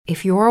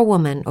If you're a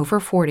woman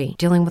over 40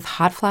 dealing with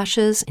hot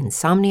flashes,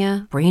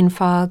 insomnia, brain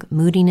fog,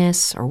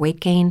 moodiness, or weight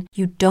gain,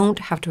 you don't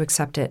have to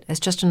accept it as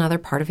just another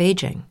part of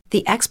aging.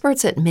 The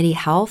experts at MIDI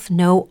Health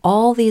know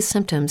all these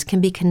symptoms can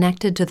be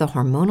connected to the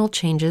hormonal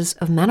changes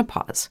of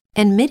menopause.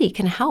 And MIDI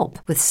can help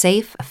with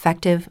safe,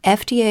 effective,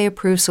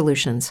 FDA-approved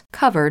solutions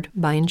covered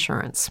by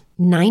insurance.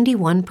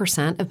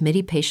 91% of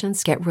MIDI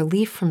patients get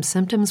relief from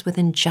symptoms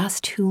within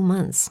just 2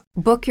 months.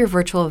 Book your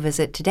virtual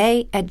visit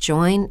today at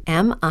joinmidi.com.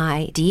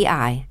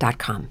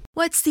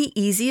 What's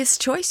the easiest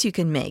choice you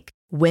can make?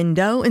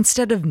 Window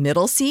instead of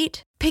middle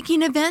seat?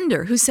 Picking a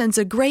vendor who sends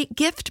a great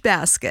gift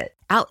basket?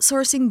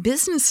 Outsourcing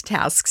business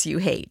tasks you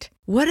hate?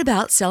 What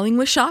about selling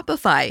with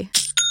Shopify?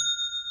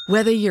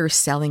 Whether you're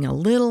selling a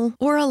little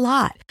or a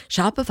lot,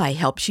 Shopify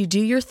helps you do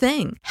your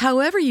thing,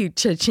 however you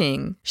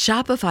cha-ching.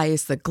 Shopify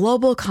is the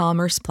global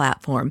commerce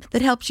platform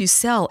that helps you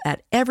sell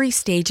at every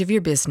stage of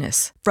your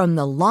business. From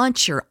the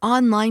launch your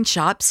online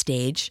shop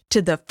stage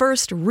to the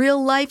first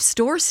real-life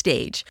store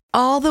stage,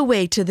 all the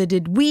way to the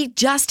did we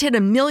just hit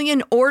a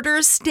million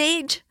orders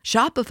stage.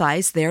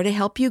 Shopify's there to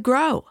help you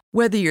grow.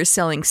 Whether you're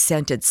selling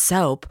scented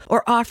soap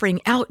or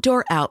offering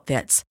outdoor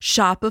outfits,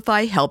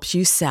 Shopify helps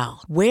you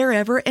sell.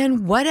 Wherever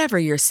and whatever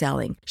you're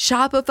selling,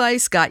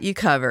 Shopify's got you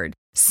covered.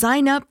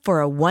 Sign up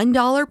for a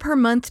 $1 per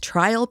month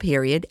trial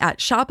period at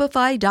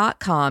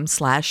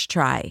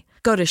shopify.com/try.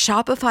 Go to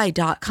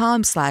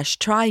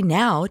shopify.com/try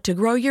now to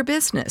grow your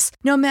business,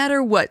 no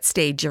matter what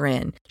stage you're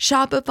in.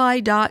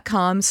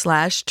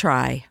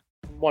 Shopify.com/try.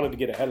 Wanted to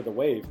get ahead of the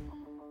wave.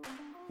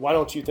 Why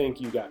don't you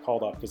think you got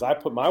called up? Because I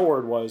put my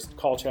word was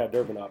call Chad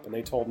Durbin up, and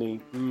they told me,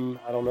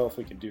 I don't know if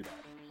we could do that.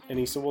 And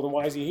he said, well, then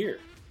why is he here?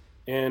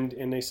 And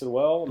they said,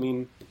 well, I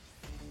mean,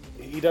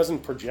 he doesn't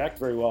project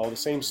very well. The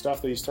same stuff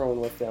that he's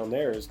throwing with down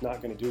there is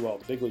not going to do well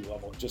at the big league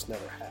level. It just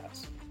never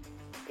has.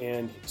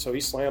 And so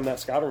he slammed that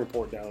scouting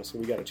report down and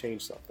said, we got to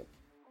change something.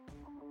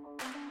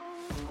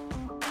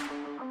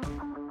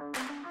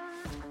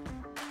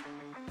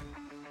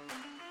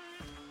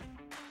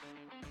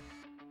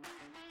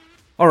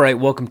 All right,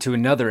 welcome to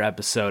another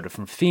episode of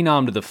From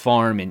Phenom to the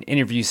Farm, an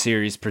interview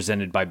series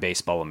presented by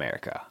Baseball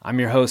America. I'm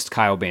your host,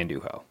 Kyle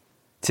Banduho.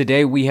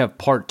 Today we have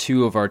part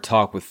 2 of our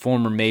talk with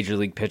former Major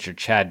League pitcher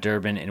Chad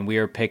Durbin, and we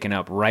are picking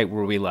up right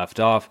where we left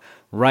off,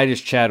 right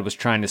as Chad was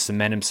trying to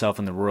cement himself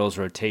in the Royals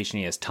rotation.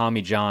 He has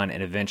Tommy John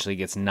and eventually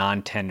gets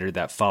non-tendered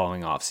that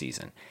following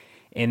offseason.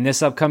 In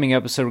this upcoming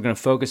episode, we're going to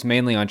focus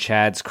mainly on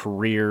Chad's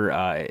career,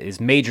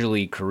 his major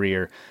league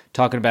career,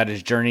 talking about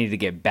his journey to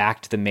get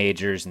back to the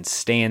majors and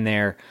staying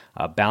there,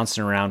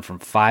 bouncing around from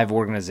 5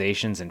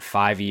 organizations in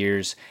 5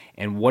 years,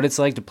 and what it's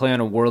like to play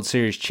on a World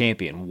Series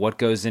champion, what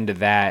goes into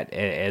that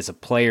as a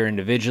player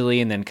individually,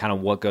 and then kind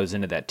of what goes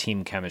into that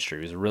team chemistry.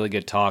 It was a really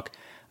good talk.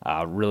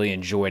 Really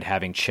enjoyed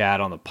having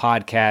Chad on the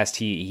podcast.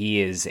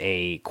 He is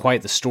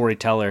quite the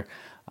storyteller.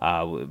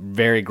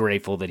 Very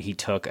grateful that he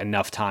took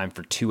enough time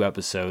for 2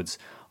 episodes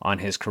on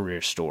his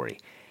career story.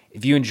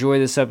 If you enjoy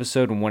this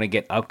episode and want to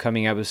get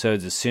upcoming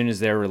episodes as soon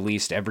as they're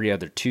released every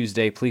other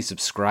Tuesday, please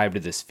subscribe to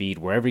this feed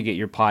wherever you get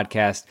your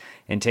podcast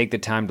and take the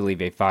time to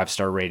leave a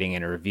 5-star rating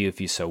and a review if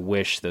you so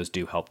wish. Those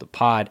do help the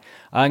pod.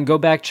 And go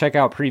back, check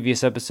out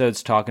previous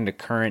episodes talking to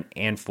current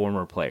and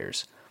former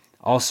players.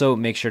 Also,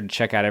 make sure to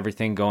check out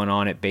everything going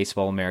on at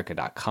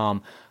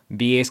baseballamerica.com.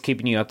 BA is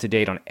keeping you up to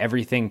date on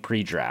everything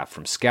pre-draft,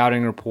 from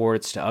scouting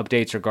reports to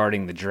updates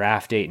regarding the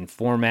draft date and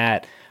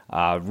format.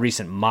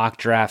 Recent mock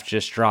draft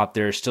just dropped.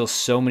 There are still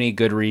so many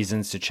good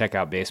reasons to check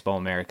out Baseball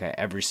America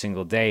every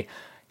single day.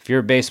 If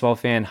you're a baseball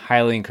fan,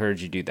 highly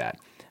encourage you to do that.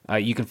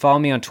 You can follow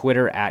me on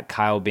Twitter at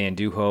Kyle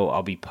Banduho.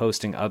 I'll be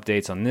posting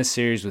updates on this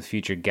series with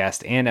future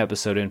guest and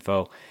episode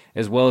info,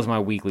 as well as my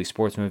weekly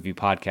sports movie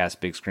podcast,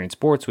 Big Screen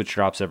Sports, which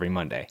drops every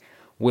Monday.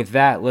 With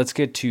that, let's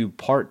get to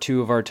part 2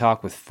 of our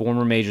talk with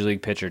former Major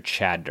League pitcher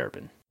Chad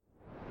Durbin.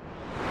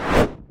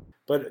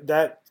 But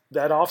that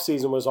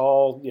offseason was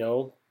all,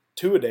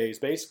 2-a-days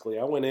basically.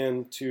 I went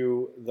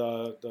into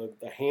the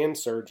hand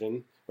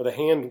surgeon or the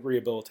hand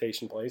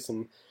rehabilitation place,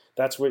 and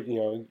that's what,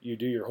 you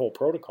do your whole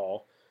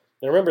protocol.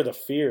 And I remember the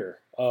fear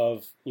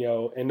of,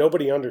 and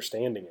nobody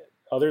understanding it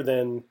other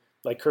than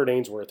like Kurt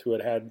Ainsworth, who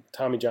had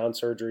Tommy John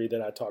surgery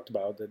that I talked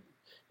about that,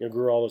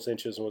 grew all those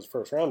inches and was a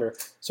first rounder.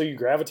 So you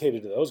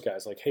gravitated to those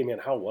guys like, hey man,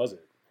 how was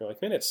it? You're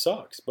like, man, it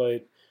sucks,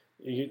 but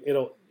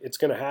it's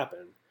going to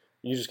happen.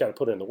 You just got to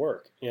put in the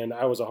work. And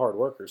I was a hard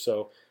worker.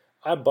 So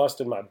I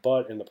busted my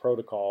butt in the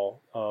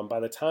protocol. By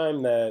the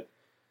time that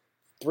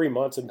 3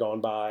 months had gone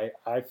by,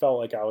 I felt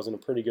like I was in a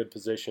pretty good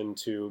position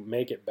to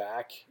make it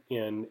back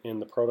in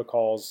the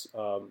protocol's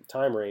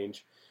time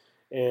range.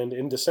 And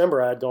in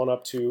December, I had gone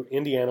up to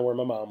Indiana where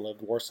my mom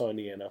lived, Warsaw,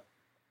 Indiana.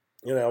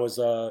 And it was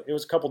a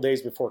couple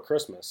days before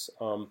Christmas.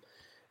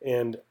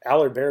 And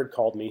Allard Baird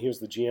called me. He was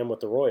the GM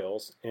with the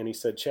Royals. And he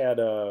said, Chad,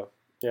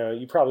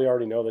 you probably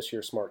already know this.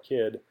 You're a smart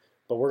kid,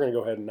 but we're going to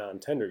go ahead and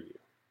non-tender you.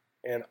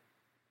 And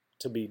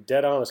to be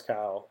dead honest,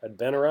 Kyle, I'd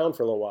been around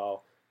for a little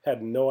while,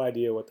 had no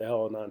idea what the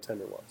hell a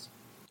non-tender was.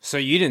 So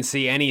you didn't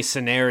see any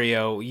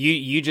scenario.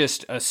 You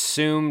just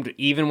assumed,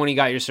 even when you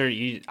got your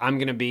cert, I'm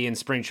going to be in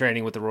spring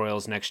training with the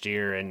Royals next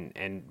year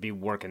and be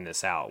working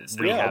this out.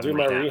 Yeah, I'll do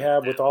my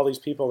rehab with all these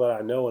people that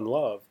I know and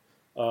love.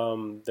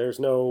 There's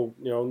no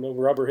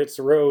rubber hits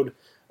the road,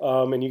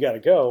 and you got to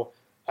go.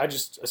 I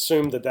just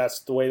assumed that that's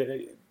the way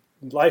that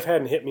life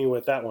hadn't hit me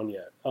with that one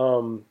yet.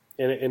 And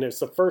it's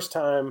the first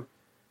time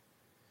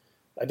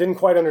I didn't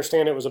quite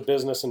understand it was a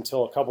business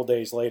until a couple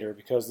days later,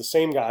 because the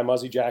same guy,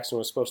 Muzzy Jackson,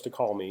 was supposed to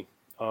call me.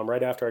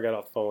 Right after I got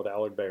off the phone with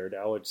Allard Baird.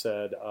 Allard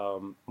said,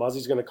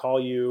 Muzzy's going to call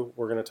you.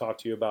 We're going to talk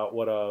to you about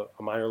what a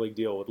minor league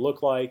deal would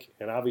look like.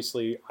 And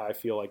obviously, I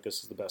feel like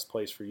this is the best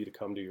place for you to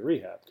come do your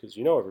rehab because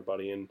you know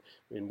everybody and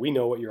we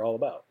know what you're all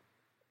about.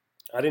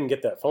 I didn't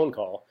get that phone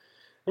call.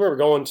 I remember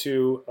going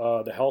to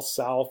the Health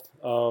South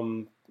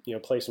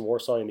place in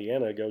Warsaw,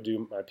 Indiana, to go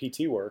do my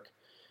PT work.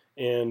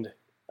 And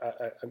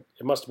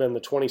it must have been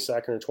the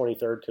 22nd or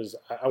 23rd because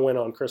I went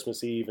on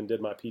Christmas Eve and did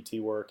my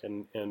PT work,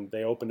 and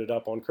they opened it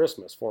up on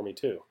Christmas for me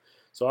too.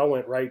 So I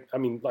went right. I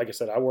mean, like I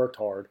said, I worked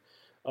hard.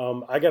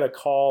 I got a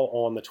call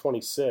on the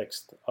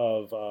 26th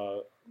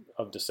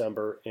of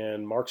December,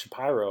 and Mark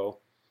Shapiro,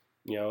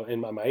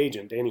 and my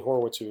agent Danny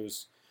Horowitz, who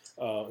was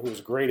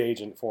a great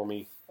agent for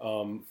me.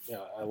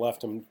 I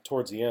left him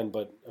towards the end,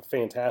 but a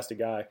fantastic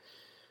guy.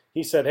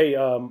 He said, "Hey,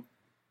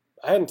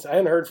 I hadn't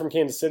heard from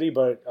Kansas City,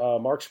 but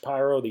Mark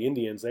Shapiro, the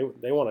Indians,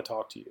 they want to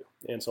talk to you."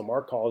 And so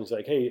Mark called. He's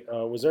like, "Hey,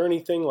 was there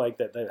anything like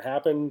that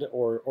happened,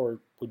 or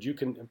would you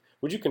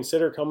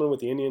consider coming with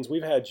the Indians?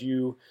 We've had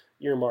you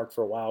earmarked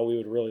for a while. We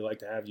would really like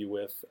to have you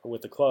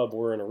with the club.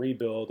 We're in a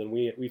rebuild, and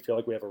we feel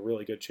like we have a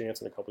really good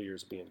chance in a couple of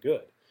years of being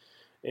good."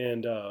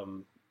 And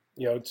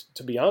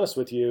to be honest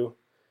with you,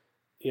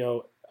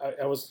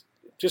 I was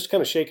just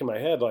kind of shaking my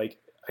head, like,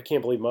 I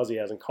can't believe Muzzy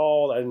hasn't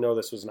called. I didn't know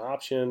this was an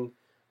option.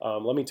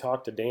 Let me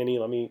talk to Danny.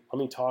 Let me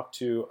talk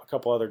to a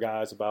couple other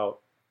guys about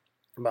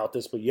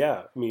this. But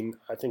yeah, I mean,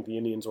 I think the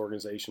Indians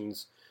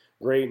organization's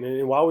great.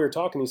 And while we were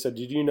talking, he said,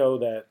 "Did you know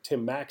that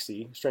Tim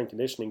Maxey, strength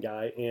conditioning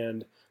guy,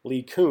 and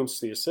Lee Kuntz,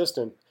 the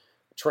assistant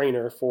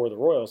trainer for the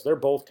Royals, they're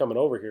both coming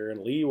over here,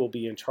 and Lee will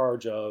be in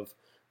charge of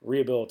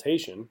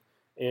rehabilitation,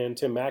 and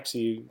Tim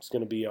Maxey is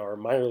going to be our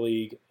minor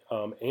league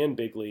and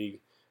big league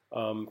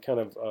kind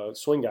of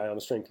swing guy on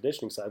the strength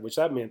conditioning side," which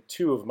that meant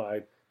two of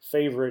my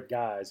favorite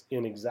guys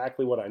in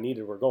exactly what I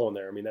needed were going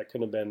there. I mean, that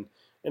couldn't have been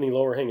any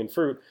lower hanging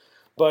fruit.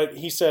 But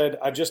he said,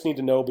 "I just need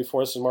to know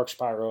before," this is Mark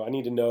Shapiro, "I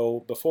need to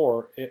know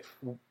before,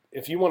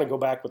 if you want to go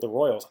back with the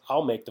Royals,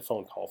 I'll make the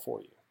phone call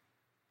for you."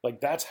 Like,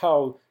 that's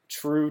how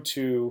true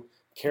to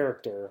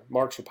character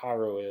Mark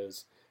Shapiro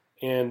is.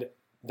 And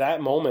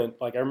that moment,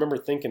 like, I remember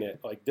thinking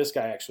it, like, this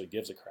guy actually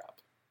gives a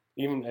crap.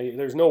 Even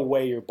there's no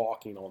way you're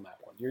balking on that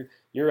one.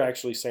 You're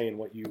actually saying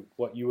what you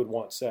would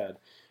want said.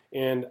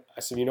 And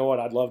I said, "You know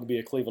what? I'd love to be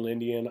a Cleveland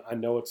Indian. I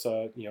know it's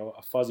a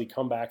fuzzy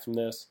comeback from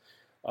this,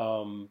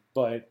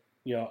 but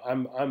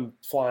I'm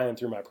flying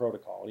through my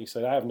protocol." And he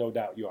said, "I have no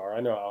doubt you are. I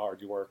know how hard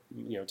you work.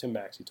 Tim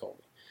Maxey told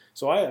me."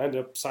 So I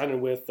ended up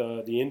signing with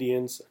the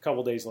Indians a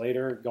couple days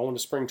later, going to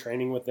spring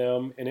training with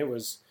them, and it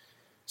was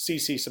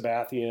CC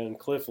Sabathia,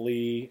 Cliff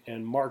Lee,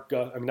 and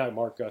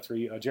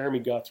Jeremy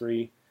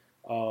Guthrie.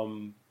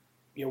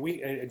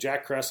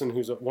 Jack Cresson,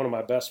 who's one of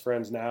my best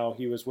friends now,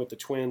 he was with the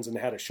Twins and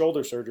had a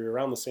shoulder surgery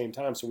around the same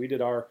time. So we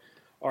did our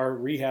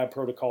rehab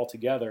protocol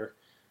together.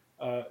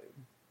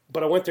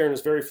 But I went there and it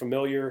was very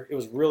familiar. It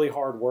was really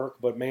hard work,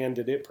 but man,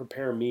 did it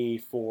prepare me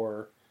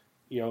for,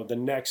 the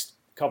next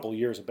couple of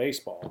years of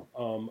baseball.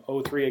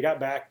 2003, I got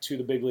back to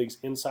the big leagues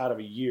inside of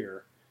a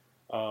year.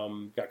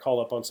 Got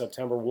called up on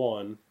September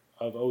 1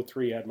 of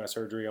 2003. I had my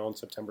surgery on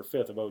September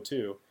 5th of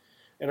 2002.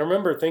 And I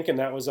remember thinking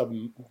that was a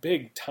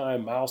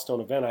big-time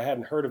milestone event. I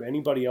hadn't heard of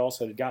anybody else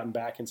that had gotten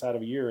back inside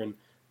of a year, and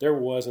there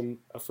wasn't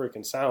a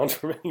freaking sound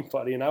from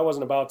anybody. And I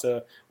wasn't about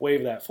to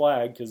wave that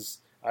flag because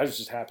I was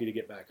just happy to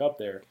get back up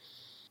there.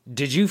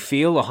 Did you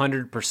feel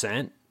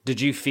 100%? Did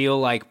you feel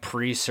like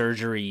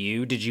pre-surgery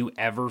you? Did you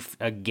ever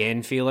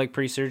again feel like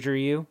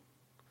pre-surgery you?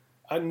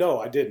 No,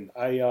 I didn't.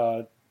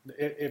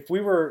 If we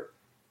were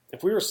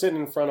sitting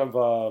in front of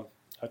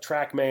a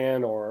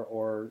TrackMan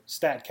or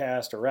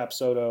StatCast or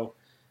Rapsodo,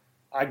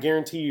 I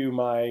guarantee you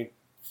my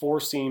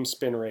four-seam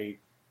spin rate,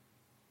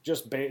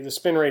 just the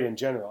spin rate in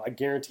general, I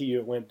guarantee you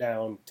it went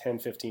down 10,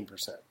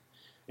 15%.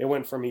 It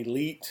went from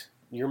elite,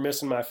 you're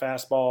missing my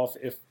fastball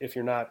if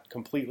you're not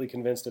completely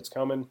convinced it's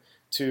coming,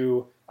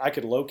 to I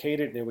could locate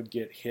it and it would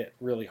get hit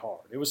really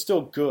hard. It was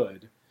still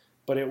good,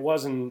 but it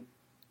wasn't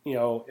in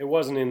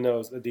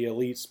the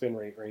elite spin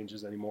rate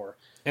ranges anymore.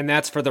 And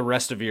that's for the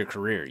rest of your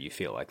career, you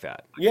feel like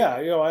that? Yeah,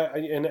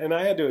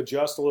 I had to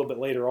adjust a little bit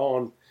later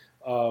on.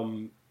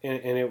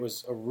 And it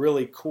was a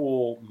really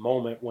cool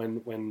moment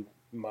when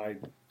my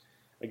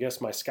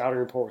scouting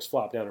report was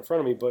flopped down in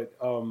front of me. But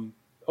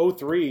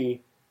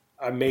 2003,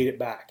 I made it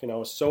back, and I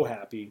was so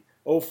happy.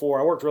 2004,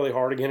 I worked really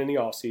hard again in the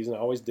offseason. I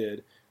always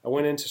did. I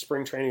went into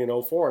spring training in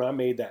 2004, and I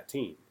made that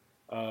team.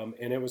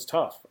 And it was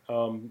tough.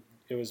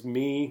 It was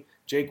me,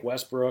 Jake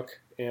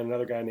Westbrook, and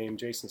another guy named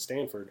Jason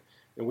Stanford.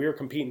 And we were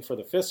competing for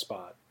the 5th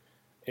spot.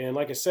 And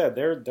like I said,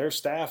 their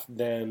staff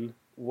then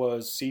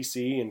was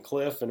CC and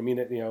Cliff, and I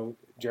mean,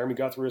 Jeremy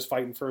Guthrie was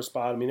fighting for a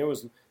spot. I mean, that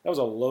was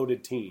a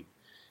loaded team,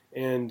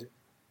 and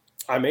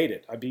I made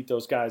it. I beat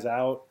those guys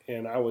out,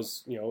 and I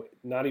was,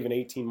 not even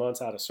 18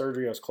 months out of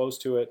surgery. I was close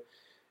to it,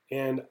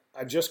 and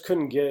I just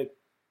couldn't get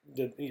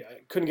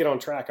on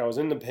track. I was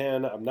in the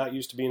pen. I'm not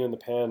used to being in the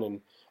pen,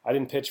 and I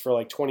didn't pitch for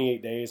like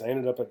 28 days. I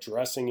ended up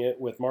addressing it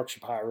with Mark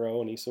Shapiro,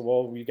 and he said,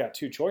 well, you got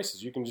two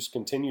choices. You can just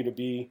continue to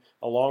be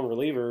a long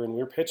reliever, and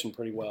we're pitching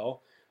pretty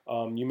well.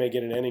 You may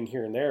get an inning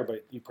here and there,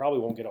 but you probably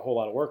won't get a whole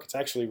lot of work. It's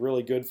actually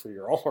really good for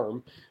your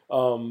arm.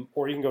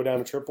 Or you can go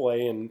down to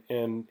AAA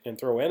and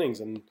throw innings.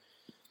 And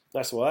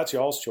I said, well, that's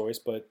y'all's choice,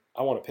 but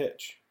I want to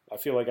pitch. I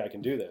feel like I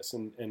can do this.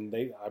 And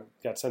I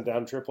got sent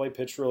down to AAA,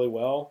 pitched really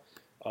well.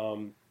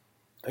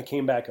 I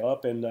came back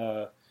up, and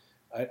I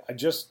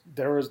just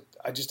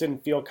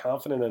didn't feel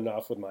confident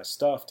enough with my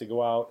stuff to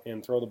go out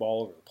and throw the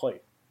ball over the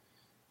plate.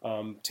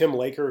 Tim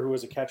Laker, who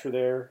was a catcher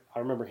there, I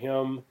remember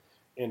him,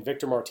 and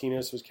Victor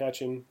Martinez was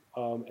catching,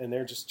 and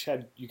they're just,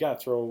 Chad, you got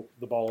to throw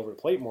the ball over the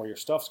plate more. Your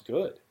stuff's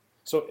good.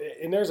 So,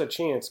 and there's a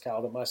chance,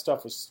 Kyle, that my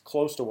stuff was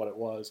close to what it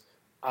was.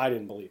 I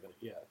didn't believe in it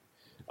yet.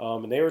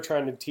 And they were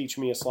trying to teach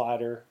me a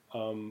slider,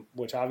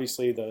 which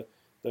obviously the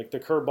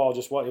curveball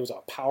it was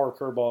a power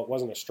curveball. It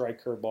wasn't a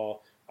strike curveball.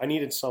 I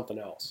needed something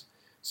else.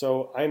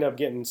 So I ended up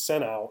getting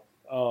sent out.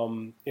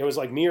 It was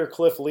like me or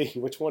Cliff Lee.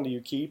 Which one do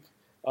you keep?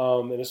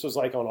 And this was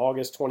like on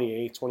August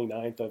 28th,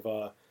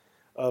 29th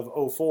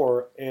of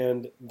 04,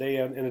 and they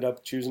ended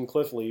up choosing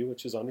Cliff Lee,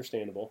 which is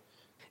understandable.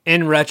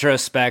 In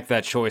retrospect,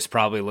 that choice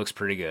probably looks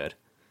pretty good.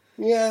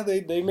 Yeah,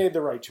 they made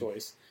the right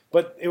choice.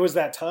 But it was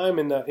that time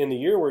in the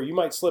year where you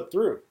might slip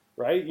through,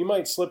 right? You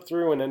might slip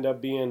through and end up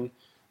being,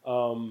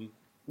 available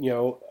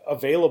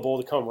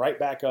to come right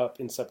back up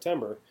in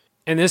September.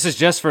 And this is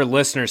just for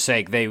listeners'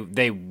 sake. They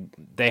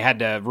had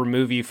to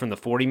remove you from the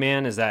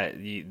 40-man. Is that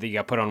you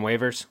got put on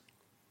waivers?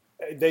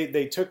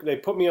 They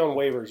put me on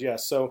waivers,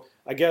 yes. So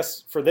I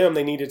guess for them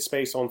they needed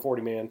space on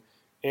 40-man,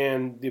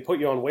 and they put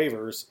you on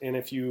waivers. And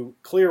if you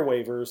clear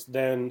waivers,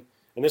 then,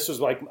 and this was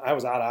like I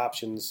was out of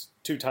options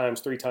 2 times,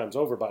 3 times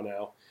over by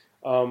now.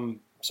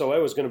 So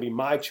it was going to be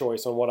my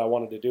choice on what I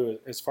wanted to do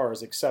as far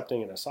as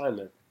accepting an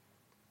assignment.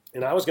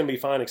 And I was going to be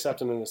fine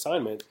accepting an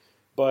assignment,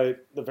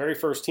 but the very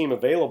first team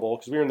available,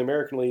 because we were in the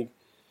American League,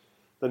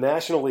 the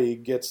National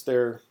League gets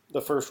the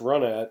first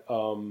run at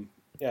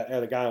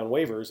a guy on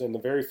waivers, and the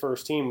very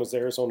first team was the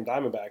Arizona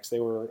Diamondbacks.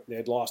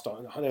 They lost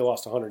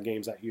 100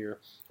 games that year,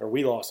 or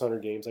we lost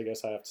 100 games, I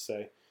guess I have to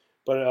say.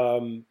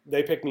 But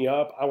they picked me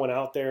up. I went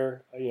out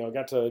there.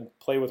 Got to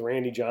play with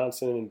Randy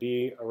Johnson and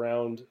be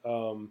around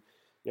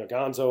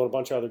Gonzo and a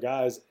bunch of other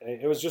guys.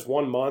 It was just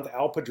 1 month.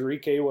 Al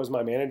Padrique was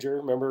my manager.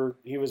 Remember,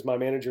 he was my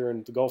manager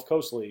in the Gulf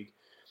Coast League.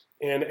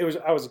 And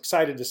I was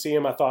excited to see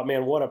him. I thought,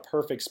 man, what a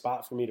perfect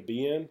spot for me to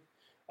be in.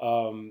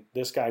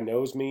 This guy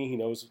knows me. He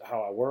knows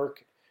how I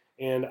work.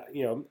 And,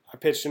 I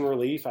pitched in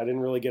relief. I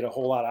didn't really get a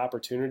whole lot of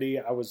opportunity.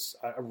 I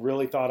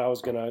really thought I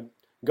was going to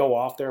go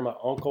off there. My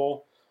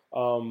uncle,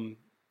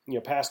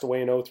 passed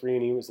away in 2003,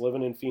 and he was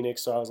living in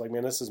Phoenix. So I was like,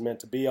 man, this is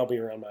meant to be. I'll be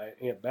around my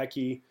Aunt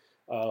Becky,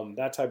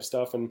 that type of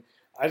stuff. And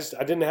I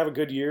didn't have a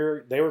good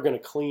year. They were going to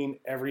clean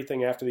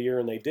everything after the year,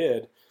 and they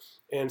did.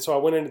 And so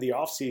I went into the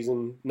off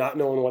season not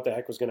knowing what the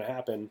heck was going to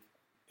happen.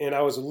 And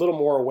I was a little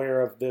more aware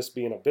of this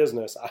being a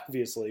business,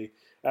 obviously,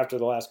 after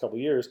the last couple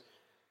of years.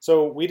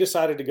 So we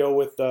decided to go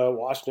with the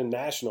Washington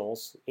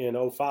Nationals in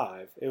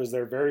 2005. It was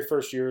their very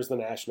first year as the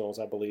Nationals,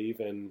 I believe,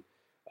 and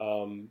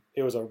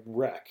it was a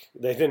wreck.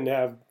 They didn't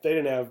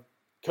have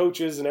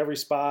coaches in every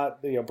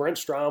spot. Brent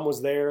Strom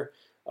was there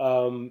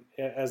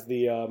as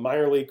the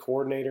minor league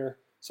coordinator.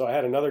 So I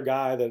had another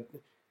guy that,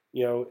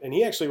 and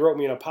he actually wrote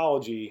me an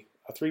apology,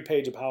 a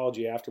 3-page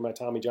apology after my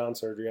Tommy John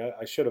surgery.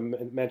 I should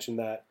have mentioned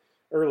that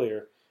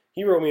earlier.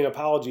 He wrote me an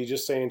apology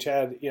just saying,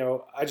 Chad,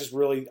 I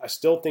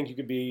still think you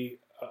could be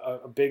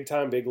a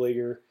big-time big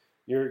leaguer.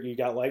 You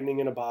got lightning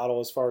in a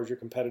bottle as far as your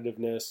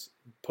competitiveness.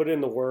 Put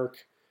in the work.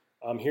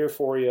 I'm here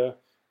for you.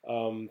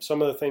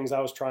 Some of the things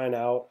I was trying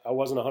out, I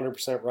wasn't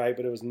 100% right,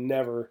 but it was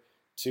never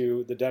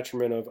to the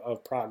detriment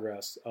of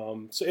progress.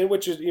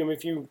 Which is,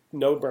 if you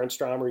know Brent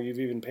Strom or you've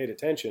even paid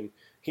attention,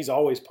 he's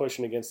always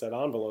pushing against that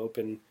envelope,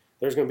 and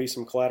there's going to be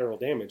some collateral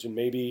damage. And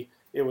maybe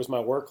it was my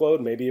workload.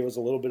 Maybe it was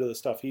a little bit of the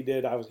stuff he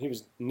did. He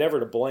was never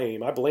to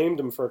blame. I blamed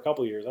him for a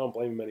couple of years. I don't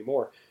blame him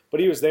anymore. But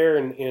he was there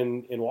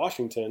in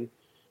Washington.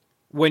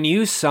 When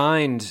you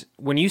signed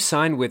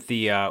with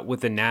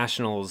the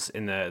Nationals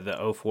in the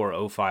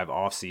 04-05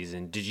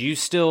 offseason, did you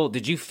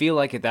feel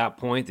like at that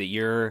point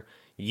that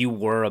you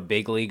were a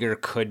big leaguer,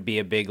 could be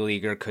a big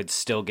leaguer, could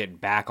still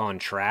get back on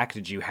track?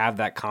 Did you have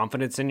that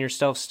confidence in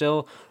yourself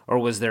still? Or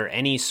was there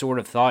any sort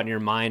of thought in your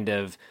mind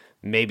of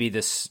maybe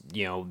this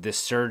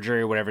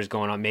surgery or whatever's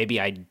going on, maybe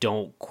I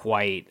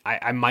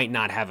might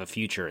not have a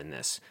future in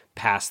this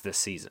past this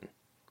season?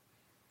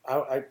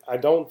 I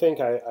don't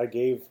think I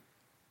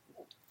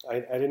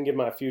didn't give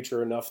my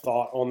future enough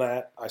thought on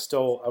that. I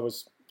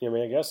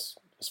guess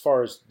as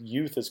far as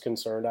youth is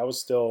concerned, I was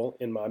still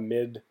in my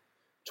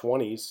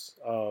mid-20s.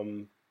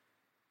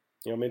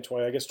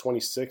 mid-20, I guess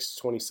 26,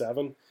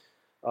 27.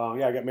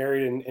 I got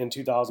married in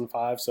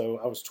 2005, so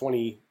I was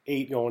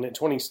 28 going in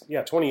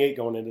 28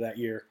 going into that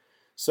year.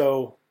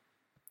 So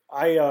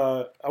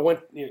I went.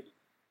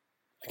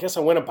 I guess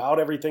I went about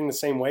everything the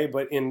same way,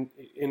 but in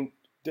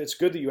it's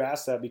good that you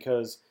asked that,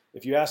 because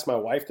if you asked my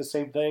wife the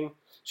same thing,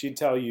 she'd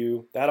tell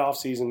you that off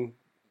season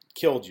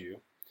killed you.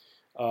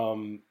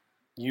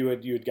 You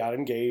had got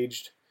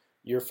engaged.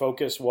 Your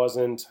focus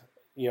wasn't,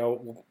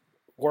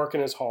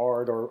 working as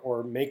hard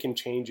or making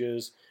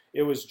changes.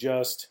 It was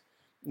just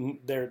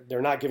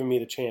they're not giving me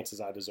the chances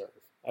I deserve.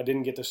 I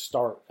didn't get to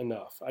start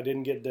enough. I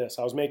didn't get this.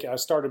 I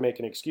started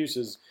making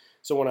excuses.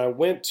 So when I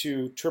went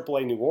to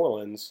AAA New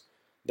Orleans,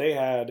 they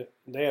had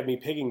me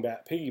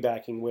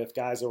piggybacking with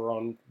guys that were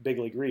on big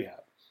league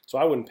rehab. So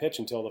I wouldn't pitch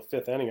until the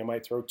fifth inning. I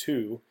might throw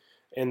two,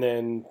 and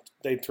then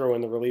they'd throw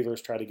in the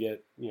relievers, try to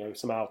get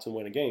some outs and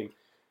win a game.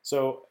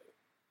 So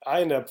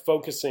I ended up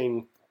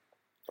focusing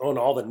on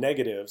all the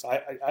negatives.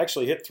 I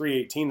actually hit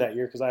 318 that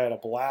year because I had a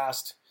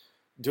blast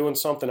doing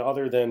something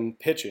other than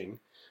pitching.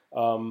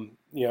 It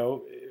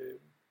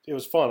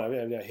was fun.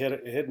 I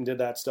hit and did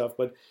that stuff.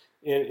 But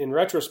in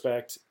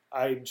retrospect,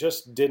 I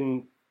just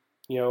didn't,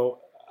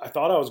 I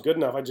thought I was good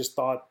enough. I just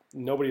thought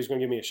nobody was going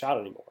to give me a shot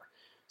anymore.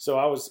 So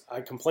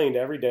I complained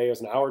every day. It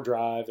was an hour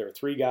drive. There were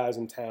three guys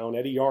in town: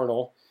 Eddie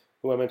Yarnell,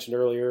 who I mentioned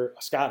earlier,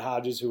 Scott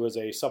Hodges, who was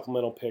a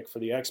supplemental pick for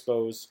the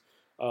Expos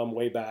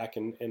way back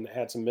and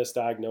had some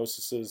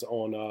misdiagnoses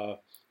on,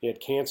 he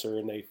had cancer,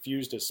 and they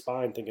fused his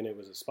spine thinking it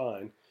was his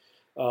spine.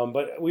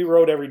 But we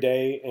rode every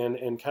day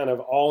and kind of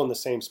all in the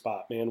same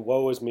spot, man.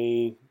 Woe is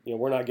me.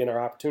 We're not getting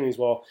our opportunities.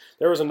 Well,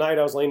 there was a night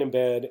I was laying in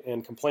bed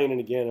and complaining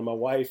again, and my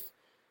wife,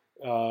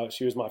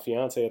 she was my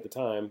fiance at the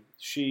time,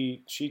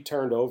 she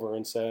turned over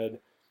and said,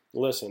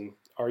 "Listen,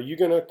 are you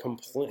going to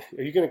complain?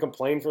 Are you going to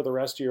complain for the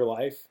rest of your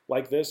life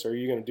like this, or are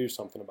you going to do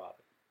something about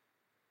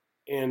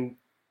it?" And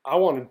I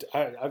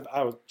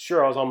was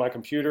sure I was on my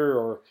computer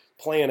or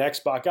playing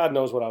Xbox. God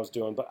knows what I was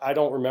doing, but I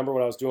don't remember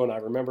what I was doing. I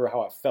remember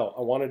how I felt.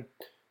 I wanted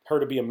her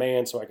to be a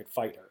man so I could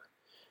fight her.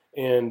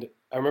 And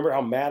I remember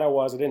how mad I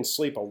was. I didn't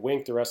sleep a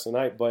wink the rest of the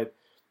night. But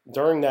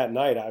during that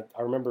night,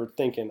 I remember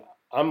thinking,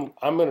 I'm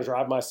going to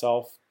drive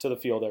myself to the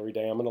field every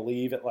day. I'm going to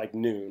leave at like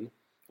noon.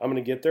 I'm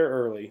going to get there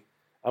early.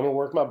 I'm going to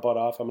work my butt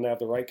off. I'm going to have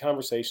the right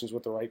conversations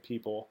with the right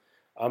people.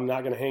 I'm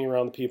not going to hang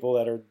around the people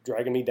that are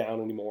dragging me down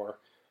anymore.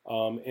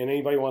 And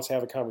anybody who wants to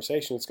have a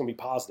conversation, it's going to be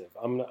positive.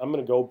 I'm going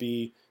to go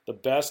be the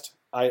best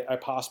I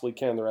possibly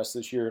can the rest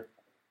of this year,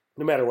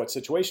 no matter what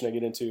situation I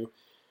get into.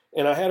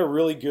 And I had a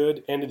really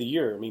good end of the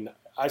year. I mean,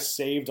 I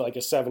saved like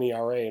a 7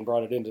 ERA and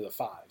brought it into the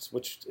fives,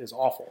 which is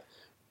awful.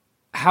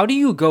 How do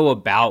you go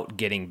about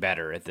getting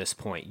better at this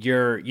point?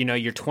 You're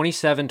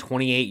 27,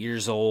 28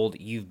 years old.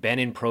 You've been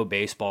in pro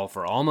baseball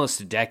for almost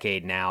a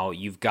decade now.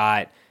 You've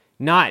got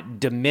not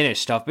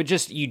diminished stuff, but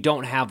just you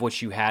don't have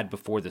what you had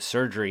before the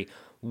surgery.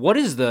 What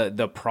is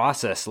the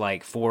process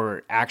like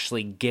for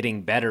actually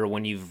getting better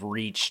when you've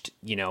reached,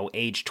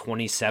 age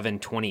 27,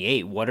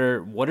 28? What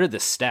are the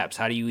steps?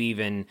 How do you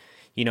even,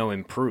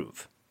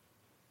 improve?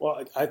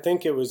 Well, I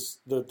think it was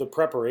the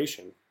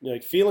preparation,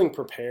 like feeling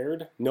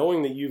prepared,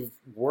 knowing that you've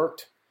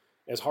worked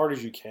as hard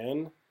as you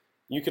can.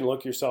 You can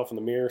look yourself in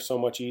the mirror so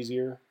much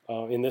easier.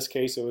 In this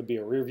case, it would be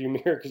a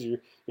rearview mirror because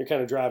you're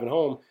kind of driving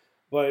home.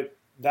 But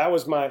that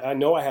was I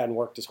know I hadn't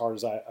worked as hard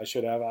as I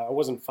should have. I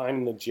wasn't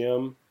finding the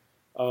gym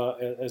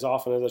as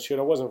often as I should.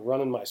 I wasn't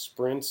running my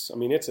sprints. I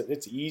mean,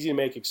 it's easy to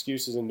make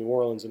excuses in New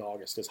Orleans in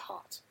August. It's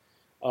hot.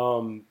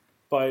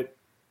 But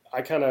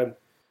I kind of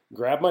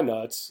grabbed my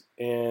nuts,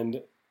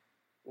 and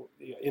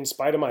in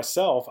spite of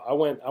myself, I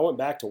went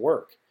back to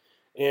work.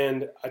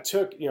 And I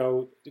took,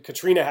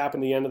 Katrina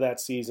happened at the end of that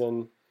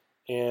season.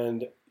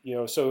 And,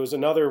 so it was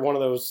another one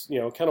of those,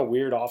 kind of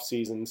weird off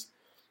seasons.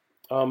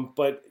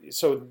 But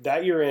so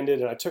that year ended,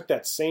 and I took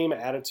that same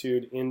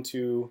attitude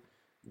into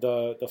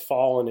the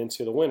fall and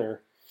into the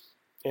winter.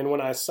 And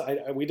when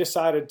we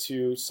decided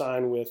to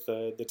sign with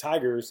the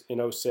Tigers in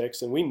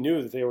 2006, and we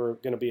knew that they were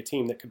going to be a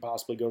team that could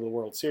possibly go to the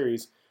World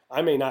Series.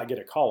 I may not get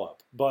a call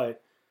up,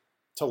 but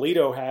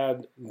Toledo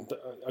had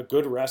a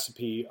good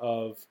recipe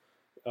of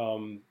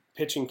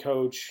pitching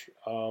coach.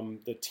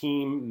 The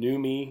team knew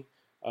me.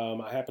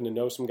 I happened to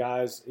know some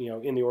guys,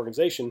 in the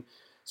organization.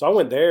 So I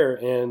went there,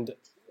 and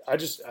I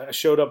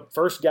showed up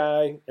first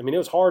guy. I mean, it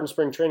was hard in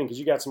spring training because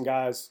you got some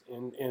guys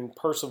in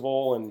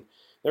Percival, and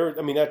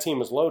that team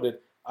was loaded.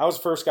 I was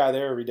the first guy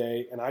there every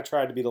day, and I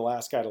tried to be the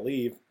last guy to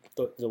leave.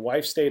 The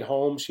wife stayed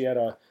home. She had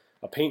a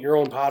paint your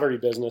own pottery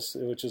business,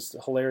 which is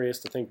hilarious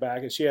to think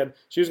back. And she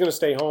was going to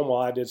stay home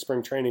while I did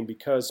spring training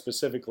because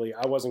specifically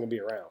I wasn't going to be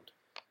around.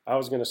 I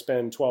was going to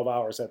spend 12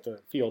 hours at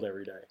the field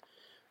every day.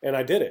 And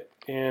I did it.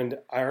 And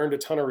I earned a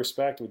ton of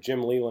respect with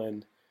Jim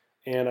Leland.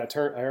 And I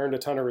earned a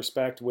ton of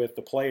respect with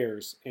the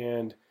players.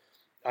 And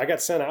I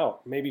got sent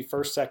out, maybe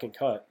first, second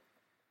cut.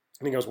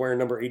 I think I was wearing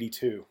number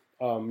 82.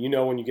 When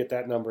you get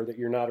that number that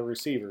you're not a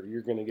receiver,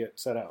 you're going to get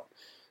sent out.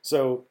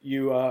 So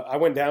I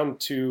went down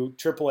to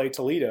AAA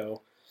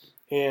Toledo.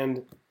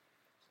 And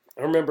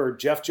I remember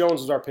Jeff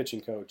Jones was our pitching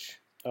coach.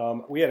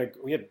 We had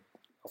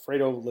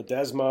Alfredo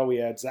Ledesma. We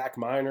had Zach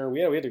Miner.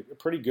 We had a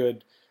pretty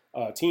good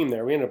team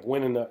there. We ended up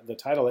winning the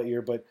title that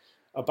year. But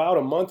about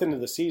a month into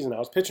the season, I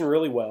was pitching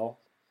really well.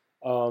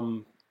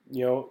 Kind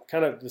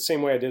of the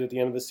same way I did at the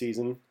end of the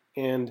season.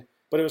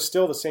 But it was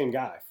still the same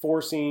guy,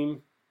 four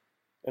seam,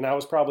 and I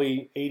was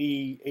probably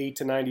 88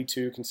 to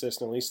 92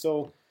 consistently,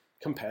 still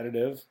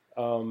competitive.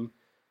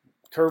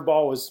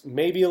 Curveball was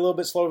maybe a little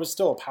bit slower, but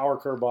still a power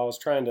curveball. I was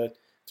trying to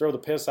throw the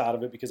piss out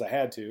of it because I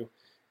had to.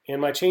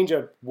 And my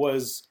changeup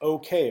was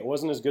okay. It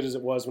wasn't as good as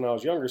it was when I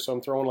was younger, so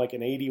I'm throwing like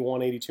an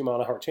 81, 82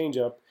 mile an hour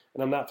changeup,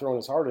 and I'm not throwing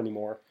as hard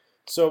anymore.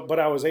 But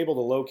I was able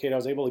to locate. I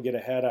was able to get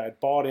ahead. I had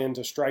bought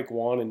into strike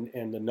one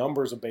and the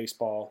numbers of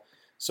baseball.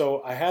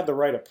 So I had the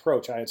right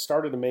approach. I had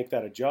started to make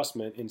that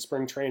adjustment in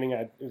spring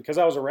training. Because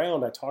I was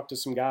around, I talked to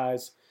some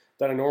guys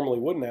that I normally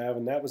wouldn't have,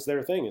 and that was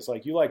their thing. It's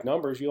like, you like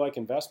numbers, you like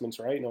investments,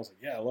 right? And I was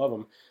like, yeah, I love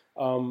them.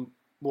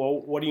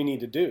 Well, what do you need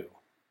to do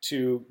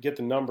to get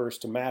the numbers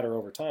to matter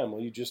over time?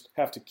 Well, you just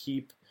have to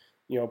keep,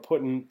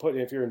 putting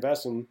if you're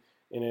investing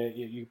in it,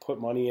 you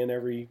put money in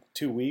every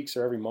 2 weeks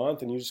or every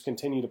month, and you just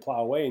continue to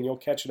plow away, and you'll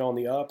catch it on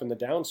the up and the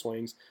down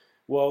swings.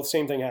 Well, the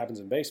same thing happens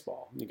in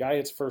baseball. The guy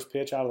hits first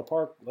pitch out of the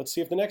park. Let's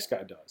see if the next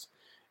guy does.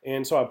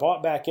 And so I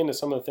bought back into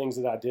some of the things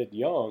that I did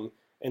young,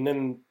 and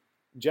then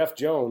Jeff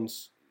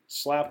Jones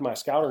slapped my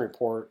scouting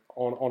report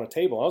on a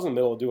table. I was in the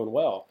middle of doing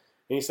well.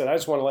 And he said, I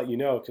just want to let you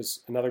know,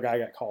 because another guy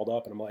got called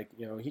up, and I'm like,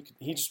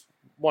 he just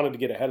wanted to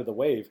get ahead of the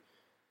wave.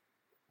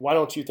 Why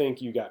don't you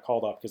think you got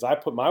called up? Because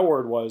my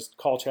word was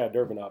call Chad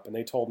Durbin up, and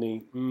they told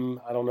me,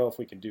 I don't know if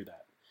we can do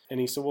that. And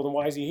he said, well, then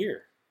why is he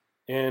here?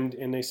 And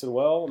they said,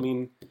 well, I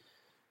mean,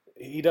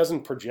 he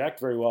doesn't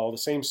project very well. The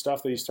same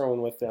stuff that he's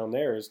throwing with down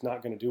there is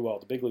not going to do well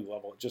at the big league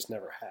level. It just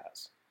never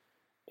has.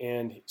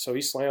 And so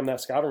he slammed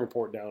that scouting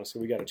report down and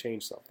said, we got to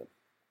change something.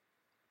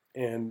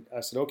 And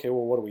I said, okay,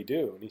 well, what do we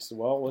do? And he said,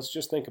 well, let's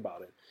just think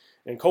about it.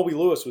 And Colby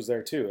Lewis was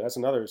there too. That's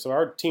another. So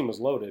our team was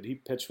loaded. He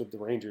pitched with the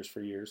Rangers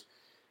for years.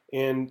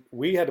 And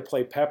we had to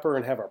play pepper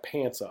and have our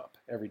pants up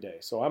every day.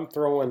 So I'm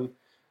throwing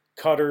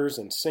cutters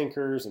and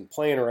sinkers and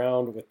playing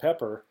around with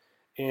pepper.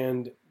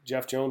 And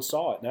Jeff Jones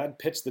saw it. And I'd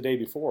pitched the day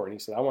before. And he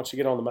said, I want you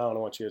to get on the mound.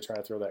 I want you to try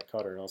to throw that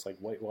cutter. And I was like,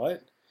 wait,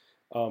 what?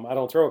 I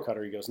don't throw a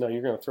cutter. He goes, no,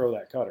 you're going to throw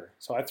that cutter.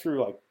 So I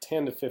threw like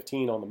 10 to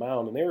 15 on the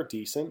mound, and they were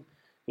decent.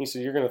 He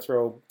said, you're going to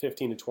throw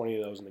 15 to 20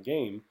 of those in the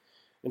game.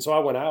 And so I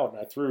went out and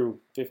I threw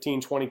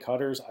 15, 20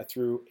 cutters. I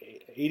threw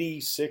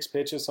 86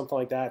 pitches, something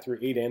like that. I threw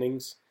 8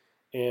 innings.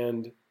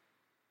 And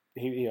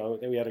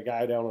we had a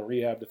guy down in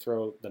rehab to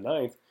throw the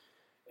 9th.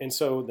 And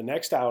so the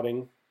next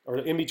outing, or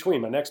in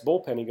between, my next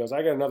bullpen, he goes,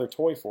 I got another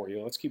toy for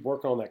you. Let's keep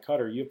working on that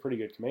cutter. You have pretty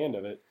good command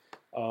of it.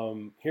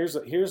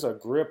 Here's a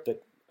grip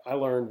that I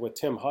learned with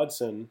Tim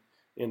Hudson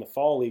in the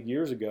fall league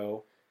years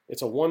ago.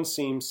 It's a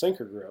one-seam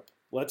sinker grip.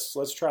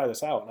 Let's try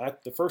this out. And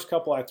the first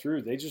couple I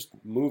threw, they just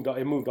moved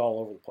all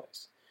over the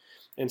place.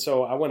 And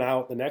so I went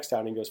out the next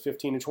outing, goes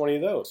 15 to 20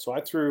 of those. So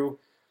I threw,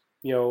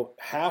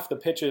 half the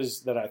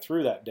pitches that I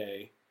threw that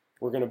day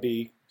were going to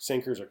be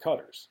sinkers or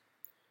cutters.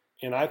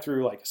 And I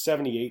threw like a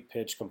 78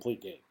 pitch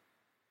complete game.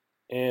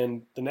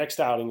 And the next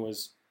outing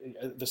was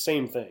the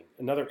same thing.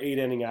 Another 8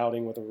 inning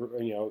outing with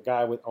a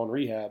guy on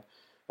rehab.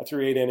 I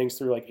threw 8 innings,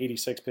 threw like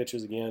 86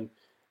 pitches again.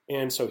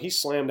 And so he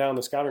slammed down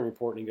the scouting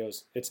report and he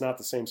goes, it's not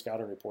the same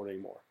scouting report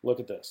anymore. Look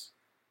at this.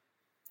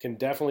 Can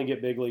definitely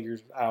get big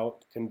leaguers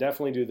out. Can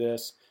definitely do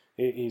this.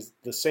 He's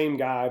the same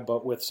guy,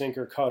 but with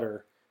sinker,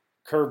 cutter,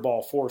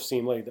 curveball,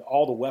 four-seam leg.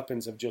 All the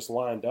weapons have just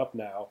lined up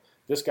now.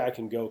 This guy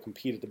can go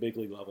compete at the big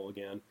league level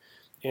again.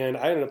 And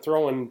I ended up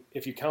throwing,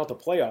 if you count the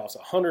playoffs,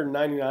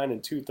 199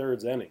 and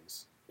 2/3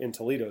 innings in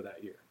Toledo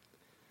that year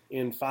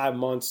in 5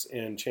 months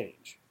and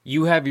change.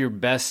 You have your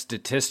best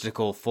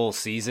statistical full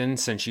season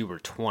since you were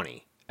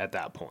 20 at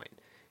that point.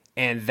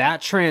 And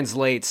that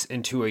translates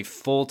into a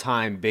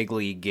full-time big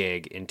league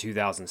gig in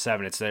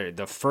 2007. It's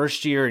the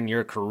first year in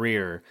your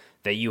career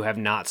that you have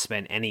not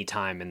spent any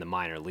time in the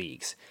minor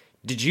leagues.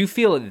 Did you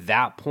feel at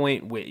that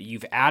point,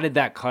 you've added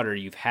that cutter,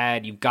 you've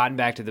gotten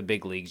back to the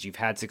big leagues, you've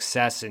had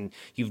success, and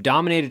you've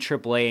dominated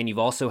AAA, and you've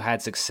also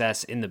had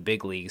success in the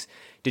big leagues.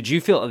 Did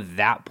you feel at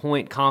that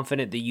point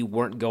confident that you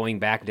weren't going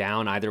back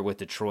down either with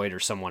Detroit or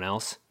someone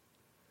else?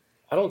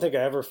 I don't think I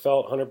ever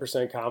felt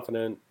 100%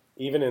 confident.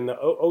 Even in the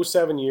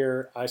 07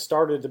 year, I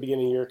started at the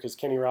beginning of the year because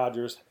Kenny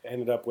Rogers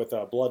ended up with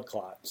a blood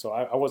clot. So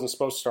I wasn't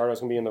supposed to start. I was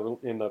going to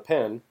be in the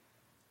pen.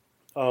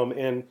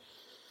 And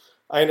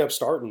I ended up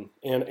starting.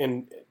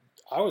 And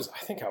I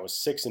think I was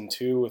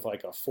 6-2 with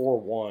like a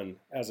 4-1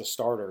 as a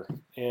starter.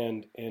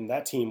 And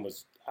that team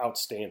was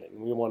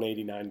outstanding. We won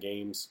 89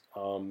 games,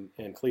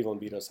 and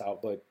Cleveland beat us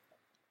out. But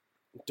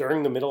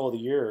during the middle of the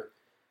year,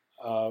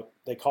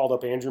 they called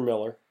up Andrew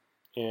Miller,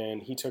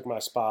 and he took my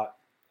spot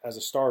as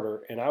a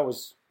starter. And I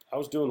was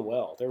doing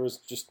well.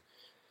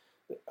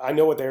 I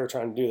know what they were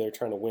trying to do. They were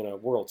trying to win a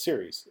World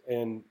Series.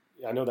 And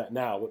I know that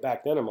now. But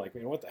back then I'm like,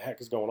 man, what the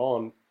heck is going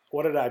on?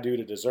 What did I do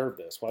to deserve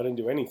this? Well, I didn't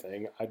do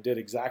anything. I did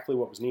exactly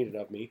what was needed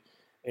of me.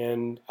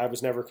 And I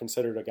was never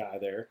considered a guy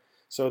there.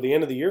 So the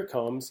end of the year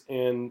comes,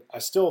 and I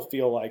still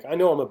feel like I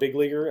know I'm a big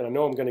leaguer, and I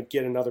know I'm going to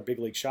get another big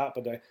league shot,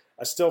 but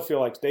I still feel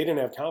like they didn't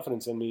have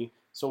confidence in me.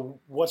 So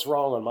what's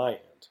wrong on my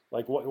end?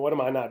 Like, what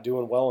am I not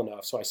doing well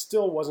enough? So I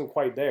still wasn't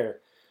quite there.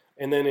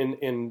 And then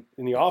in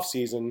the off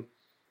season,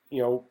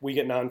 we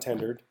get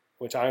non-tendered,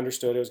 which I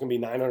understood it was going to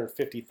be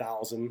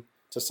 $950,000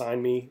 to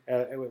sign me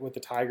with the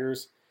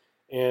Tigers,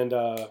 and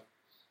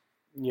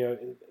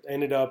it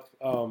ended up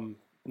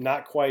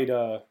not quite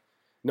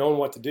knowing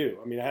what to do.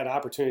 I mean, I had an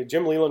opportunity.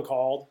 Jim Leland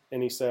called,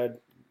 and he said,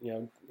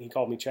 he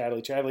called me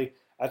Chadley. Chadley,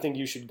 I think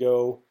you should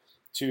go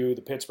to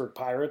the Pittsburgh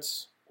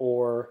Pirates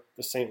or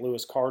the St.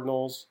 Louis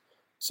Cardinals,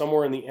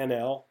 somewhere in the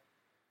NL,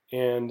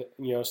 and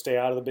stay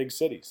out of the big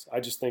cities. I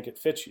just think it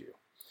fits you.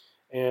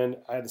 And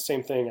I had the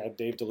same thing. I had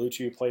Dave DeLucci,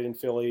 who played in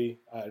Philly.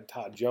 I had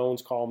Todd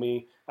Jones call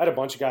me. I had a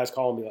bunch of guys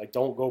calling me like,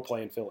 don't go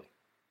play in Philly.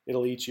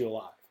 It'll eat you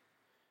alive.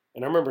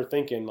 And I remember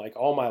thinking, like,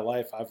 all my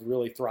life I've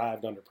really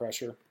thrived under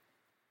pressure.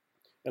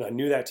 And I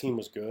knew that team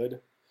was good.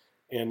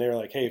 And they were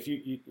like, hey, if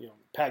you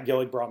Pat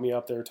Gillick brought me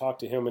up there, talked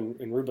to him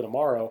and Ruben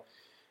Amaro.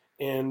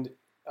 And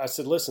I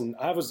said, listen,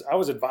 I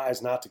was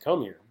advised not to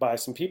come here by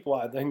some people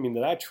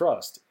that I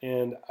trust.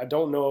 And I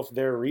don't know if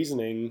their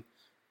reasoning,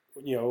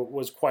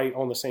 was quite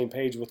on the same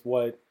page with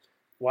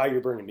why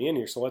you're bringing me in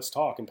here. So let's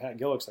talk. And Pat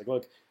Gillick's like,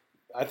 look,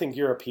 I think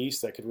you're a piece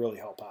that could really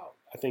help out.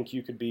 I think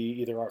you could be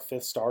either our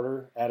fifth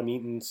starter. Adam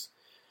Eaton's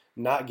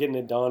not getting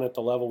it done at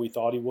the level we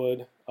thought he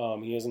would.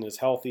 He isn't as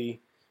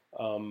healthy.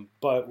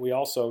 But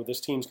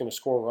this team's going to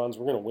score runs.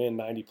 We're going to win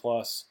 90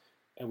 plus,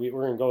 and we're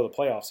going to go to the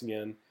playoffs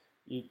again.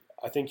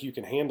 I think you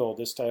can handle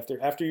this stuff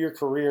after your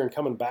career and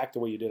coming back the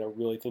way you did. I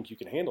really think you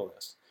can handle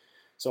this.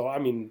 So, I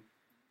mean,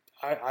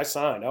 I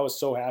signed. I was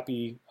so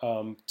happy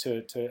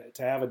to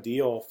have a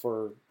deal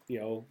for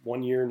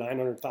 1 year,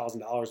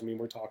 $900,000. I mean,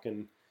 we're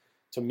talking,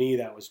 to me,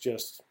 that was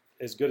just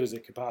as good as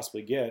it could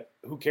possibly get.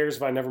 Who cares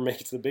if I never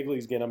make it to the big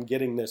leagues again? I'm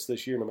getting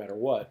this year no matter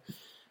what.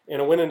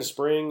 And I went into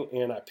spring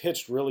and I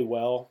pitched really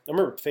well. I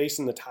remember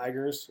facing the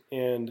Tigers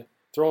and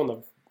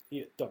throwing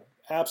the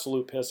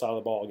absolute piss out of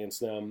the ball against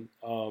them.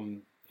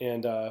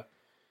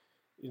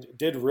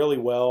 Did really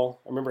well.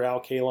 I remember Al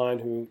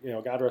Kaline, who,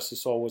 God rest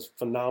his soul, was a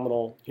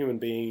phenomenal human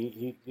being.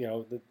 He,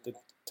 the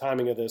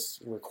timing of this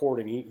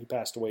recording, he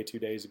passed away 2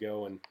 days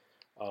ago, and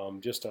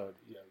Mr.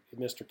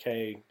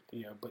 K,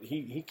 but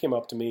he came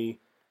up to me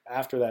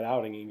after that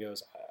outing and he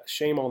goes,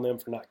 shame on them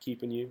for not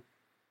keeping you.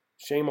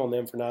 Shame on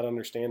them for not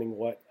understanding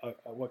what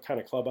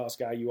kind of clubhouse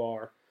guy you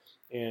are,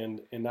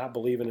 and not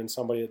believing in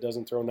somebody that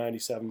doesn't throw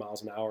 97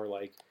 miles an hour.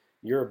 Like,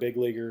 you're a big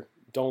leaguer.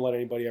 Don't let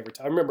anybody ever.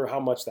 I remember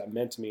how much that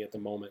meant to me at the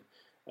moment.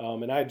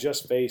 And I had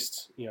just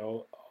faced,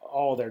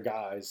 all their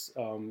guys,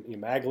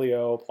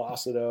 Maglio,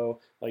 Placido.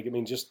 Like, I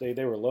mean, just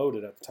they were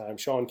loaded at the time.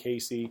 Sean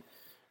Casey.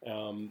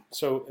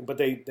 But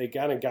they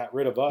kind of got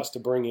rid of us to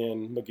bring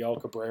in Miguel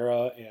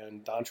Cabrera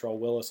and Dontrell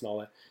Willis and all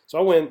that. So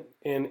I went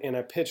and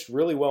I pitched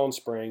really well in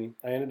spring.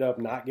 I ended up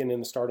not getting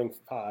in the starting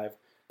five,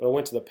 but I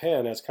went to the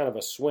pen as kind of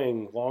a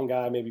swing. Long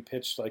guy, maybe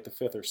pitched like the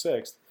fifth or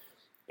sixth.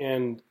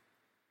 And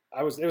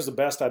it was the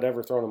best I'd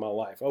ever thrown in my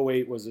life.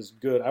 08 was as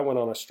good. I went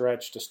on a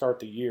stretch to start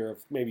the year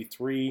of maybe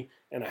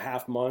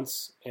 3.5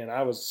 months, and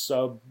I was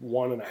sub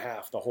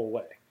 1.5 the whole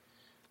way.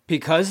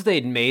 Because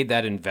they'd made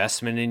that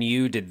investment in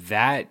you,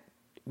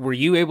 were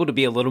you able to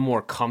be a little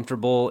more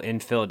comfortable in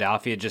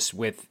Philadelphia just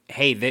with,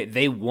 hey,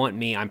 they want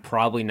me, I'm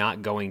probably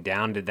not going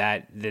down? Did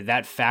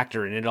that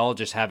factor in it all,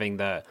 just having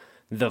the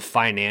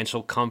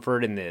financial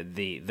comfort and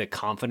the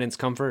confidence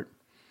comfort?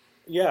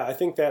 Yeah, I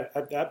think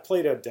that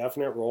played a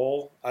definite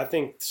role. I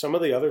think some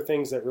of the other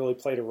things that really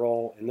played a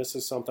role, and this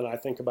is something I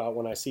think about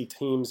when I see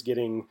teams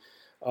getting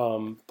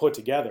put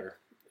together,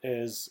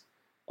 is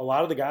a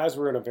lot of the guys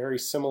were in a very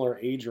similar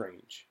age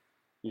range.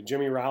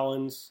 Jimmy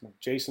Rollins,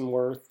 Jason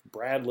Worth,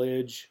 Brad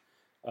Lidge,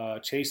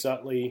 Chase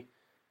Utley.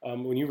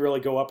 When you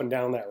really go up and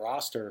down that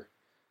roster,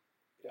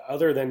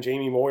 other than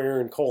Jamie Moyer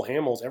and Cole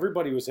Hamels,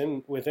 everybody was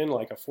within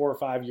like a 4 or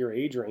 5 year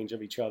age range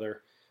of each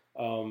other.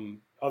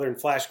 Other than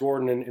Flash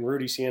Gordon and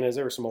Rudy Sienez,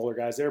 there were some older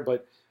guys there,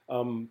 but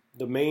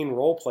the main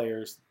role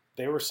players,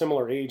 they were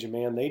similar age, and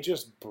man, they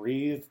just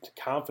breathed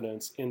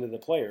confidence into the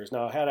players.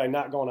 Now, had I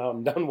not gone out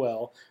and done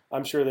well,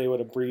 I'm sure they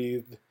would have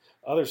breathed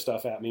other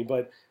stuff at me,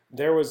 but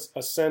there was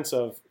a sense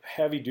of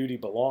heavy-duty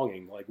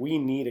belonging. Like, we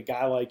need a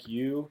guy like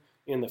you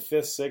in the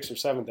 5th, 6th, or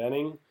 7th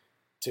inning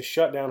to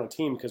shut down a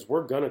team because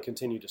we're going to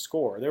continue to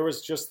score. There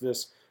was just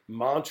this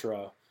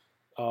mantra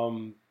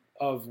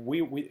of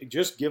we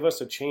just give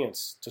us a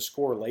chance to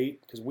score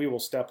late because we will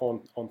step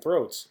on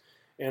throats.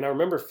 And I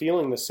remember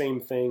feeling the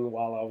same thing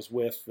while I was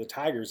with the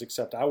Tigers,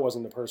 except I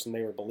wasn't the person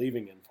they were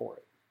believing in for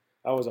it.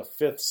 I was a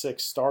 5th,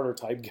 6th starter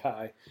type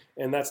guy,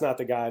 and that's not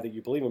the guy that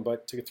you believe in.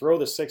 But to throw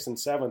the 6th and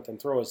 7th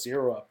and throw a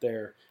 0 up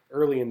there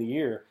early in the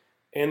year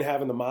and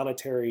having the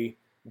monetary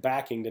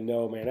backing to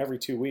know, man, every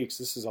 2 weeks,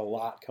 this is a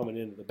lot coming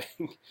into the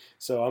bank.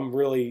 So I'm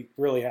really,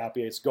 really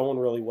happy. It's going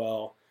really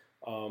well.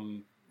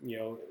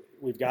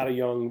 We've got a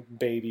young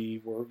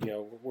baby.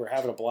 We're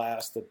having a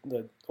blast.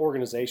 The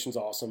organization's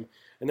awesome.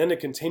 And then to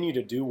continue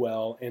to do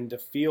well and to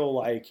feel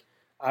like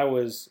I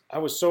was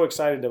so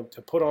excited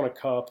to put on a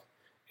cup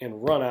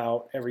and run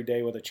out every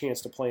day with a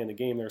chance to play in the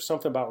game. There was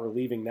something about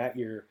relieving that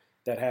year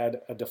that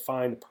had a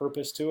defined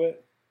purpose to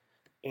it,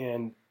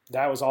 and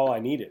that was all I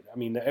needed. I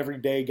mean, the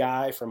everyday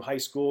guy from high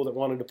school that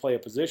wanted to play a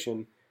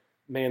position,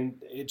 man,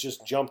 it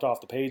just jumped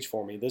off the page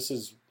for me.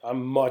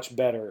 I'm much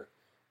better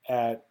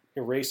at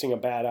erasing a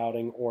bad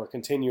outing or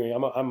continuing.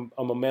 I'm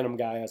a momentum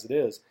guy as it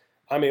is.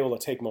 I'm able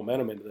to take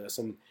momentum into this,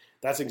 and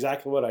that's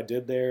exactly what I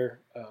did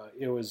there.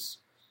 It was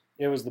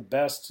the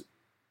best.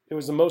 It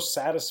was the most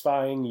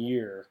satisfying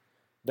year.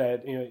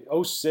 That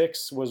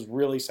 06 was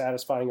really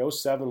satisfying.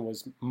 07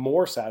 was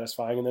more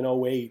satisfying, and then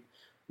 08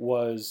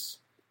 was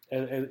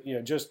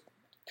just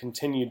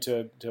continued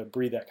to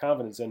breathe that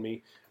confidence in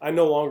me. I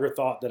no longer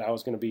thought that I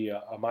was going to be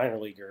a minor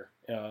leaguer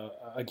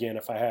again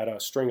if I had a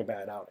string of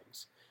bad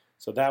outings.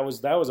 So that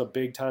was a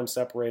big time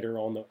separator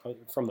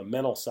from the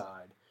mental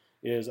side.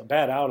 Is a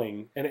bad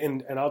outing,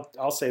 and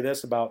I'll say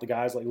this about the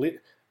guys,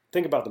 like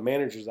think about the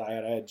managers I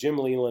had. I had Jim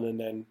Leyland and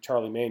then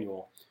Charlie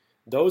Manuel.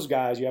 Those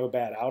guys, you have a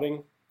bad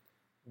outing,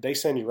 they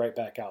send you right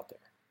back out there.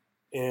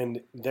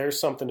 And there's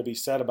something to be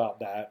said about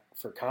that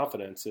for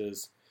confidence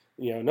is,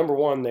 number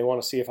one, they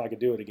want to see if I could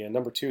do it again.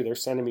 Number two, they're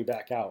sending me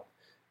back out.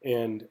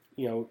 And,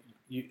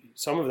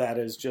 some of that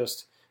is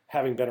just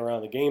having been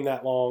around the game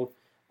that long,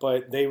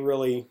 but they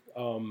really,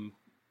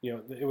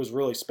 it was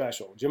really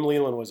special. Jim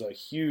Leyland was a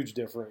huge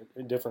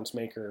difference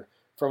maker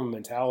from a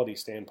mentality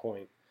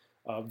standpoint.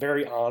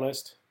 Very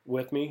honest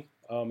with me.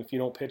 If you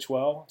don't pitch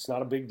well, it's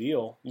not a big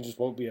deal. You just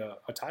won't be a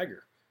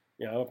Tiger.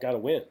 I've got to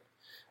win.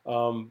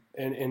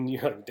 And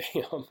you're like,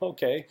 damn,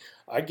 okay,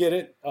 I get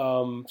it,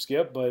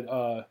 Skip, but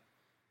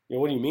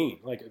what do you mean?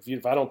 Like,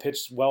 if I don't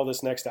pitch well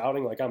this next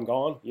outing, like I'm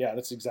gone? Yeah,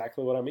 that's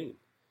exactly what I mean.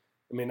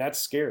 I mean, that's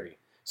scary.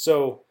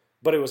 So,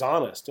 but it was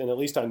honest, and at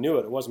least I knew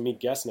it. It wasn't me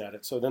guessing at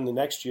it. So then the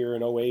next year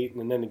in 08,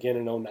 and then again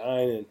in 09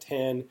 and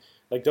 10,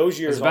 like those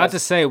years. I was about to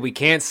say, we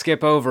can't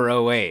skip over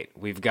 08.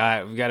 We've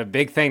got a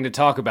big thing to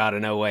talk about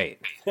in 08.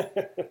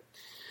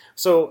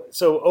 So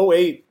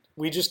 08,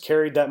 we just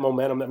carried that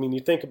momentum. I mean,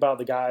 you think about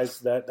the guys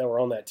that were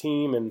on that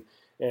team,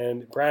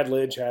 and Brad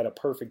Lidge had a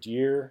perfect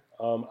year.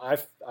 I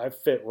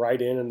fit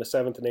right in the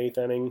 7th and 8th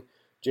inning.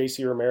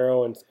 J.C.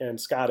 Romero and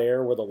Scott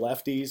Air were the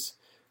lefties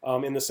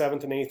in the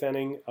 7th and 8th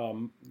inning.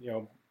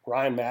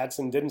 Ryan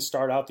Madsen didn't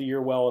start out the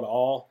year well at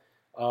all.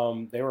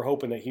 They were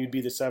hoping that he would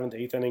be the 7th,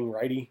 8th inning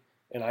righty,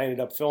 and I ended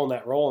up filling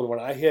that role. And when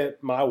I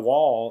hit my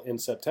wall in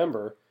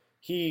September,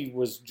 he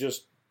was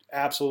just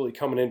absolutely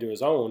coming into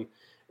his own,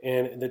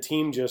 and the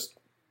team just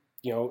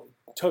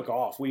took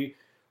off.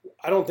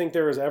 I don't think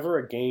there was ever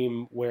a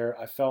game where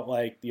I felt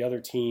like the other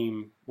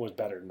team was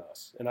better than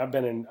us. And I've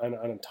been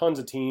on tons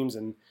of teams,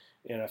 and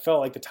I felt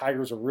like the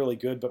Tigers were really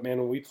good. But, man,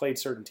 when we played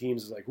certain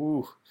teams, it's like,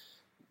 ooh,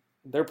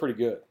 they're pretty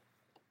good.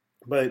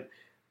 But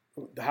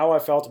how I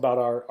felt about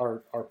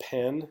our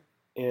pen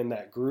and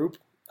that group,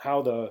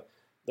 how the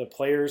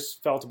players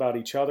felt about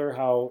each other,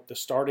 how the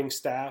starting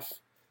staff,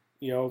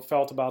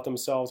 felt about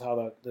themselves,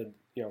 how the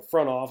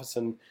front office,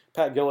 and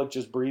Pat Gillick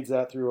just breathes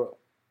that through an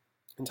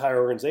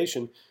entire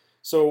organization.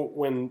 So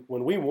when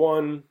we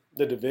won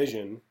the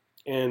division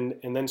and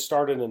then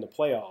started in the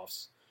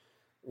playoffs,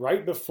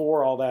 right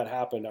before all that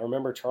happened, I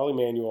remember Charlie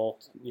Manuel,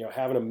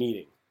 having a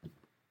meeting,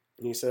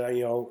 and he said,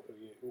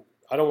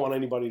 I don't want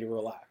anybody to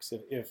relax.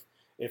 If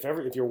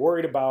you're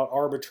worried about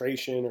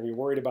arbitration, or you're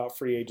worried about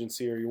free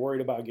agency, or you're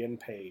worried about getting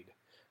paid,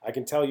 I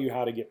can tell you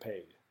how to get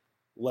paid.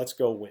 Let's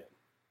go win.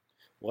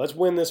 Let's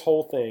win this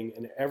whole thing,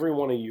 and every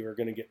one of you are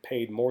going to get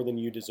paid more than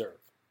you deserve.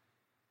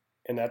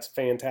 And that's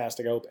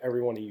fantastic. I hope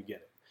every one of you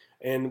get it.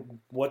 And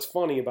what's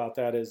funny about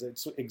that is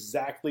it's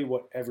exactly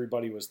what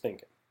everybody was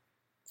thinking.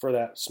 For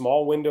that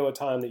small window of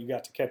time that you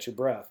got to catch your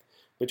breath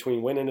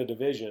between winning a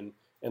division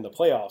and the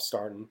playoffs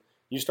starting,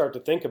 you start to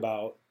think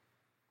about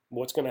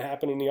what's going to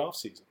happen in the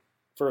offseason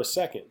for a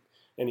second.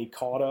 And he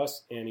caught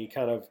us, and he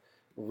kind of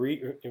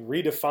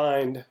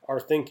redefined our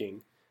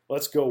thinking.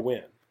 Let's go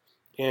win.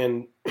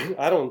 And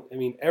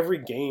every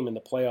game in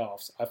the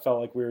playoffs, I felt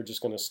like we were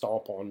just going to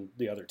stomp on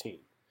the other team.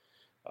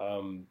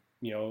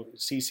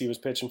 CeCe was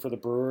pitching for the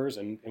Brewers,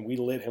 and we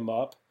lit him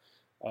up.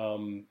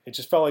 It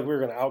just felt like we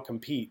were going to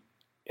outcompete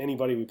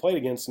anybody we played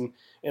against. And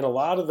a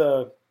lot of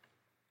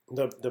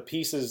the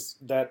pieces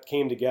that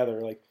came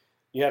together, like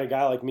you had a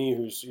guy like me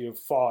who's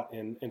fought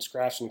and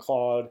scratched and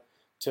clawed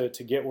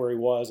to get where he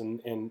was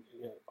and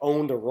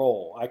owned a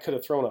role. I could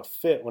have thrown a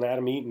fit when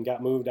Adam Eaton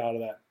got moved out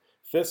of that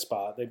 5th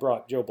spot. They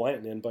brought Joe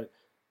Blanton in, but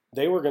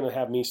they were going to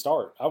have me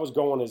start. I was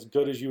going as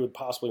good as you would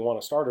possibly want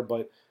a starter,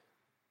 but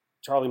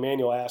Charlie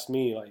Manuel asked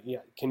me,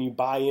 can you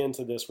buy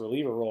into this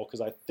reliever role?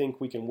 Because I think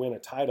we can win a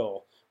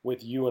title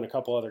with you and a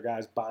couple other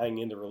guys buying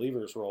into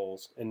relievers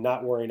roles and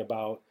not worrying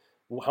about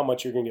how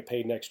much you're going to get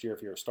paid next year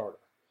if you're a starter.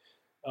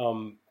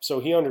 So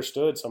he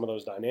understood some of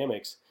those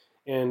dynamics.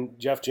 And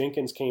Jeff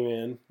Jenkins came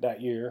in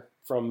that year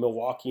from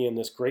Milwaukee in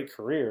this great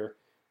career,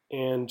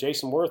 and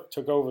Jason Worth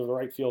took over the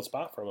right field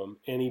spot from him,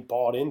 and he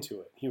bought into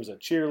it. He was a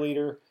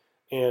cheerleader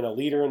and a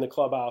leader in the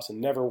clubhouse and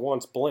never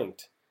once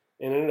blinked,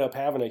 and ended up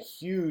having a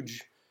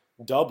huge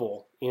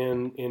double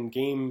in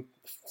game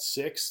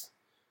 6,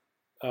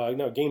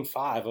 game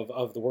 5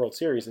 of the World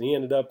Series, and he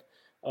ended up,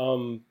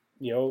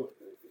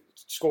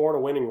 scoring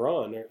a winning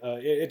run.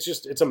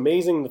 It's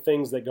amazing the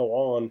things that go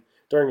on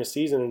during a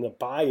season, and the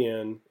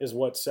buy-in is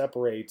what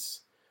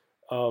separates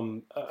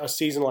a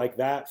season like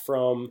that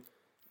from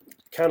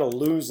kind of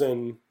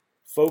losing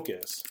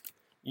focus.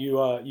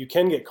 You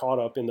can get caught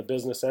up in the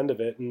business end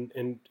of it,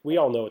 and we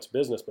all know it's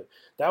business, but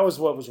that was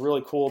what was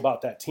really cool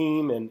about that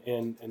team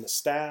and the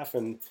staff,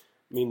 and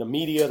I mean the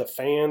media, the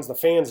fans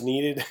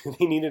needed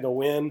they needed a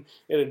win.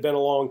 It had been a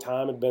long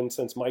time. It had been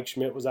since Mike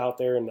Schmidt was out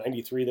there in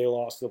 '93. They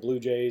lost to the Blue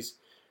Jays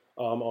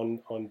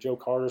on Joe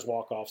Carter's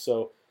walk-off.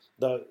 So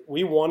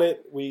we won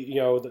it.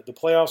 The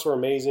playoffs were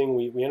amazing.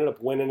 We ended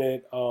up winning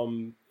it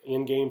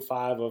in Game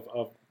 5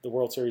 of the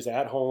World Series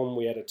at home.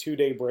 We had a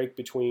 2-day break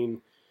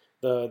between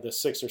the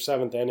 6th or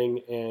 7th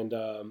inning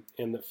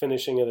and the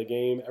finishing of the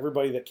game.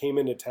 Everybody that came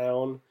into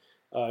town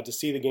to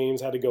see the games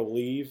had to go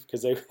leave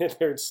because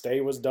their stay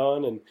was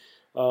done, and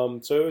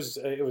so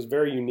it was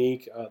very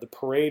unique. The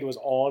parade was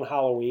on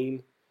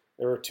Halloween.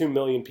 There were 2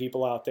 million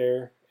people out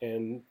there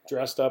and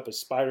dressed up as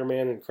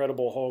Spider-Man,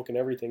 Incredible Hulk, and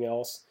everything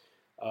else.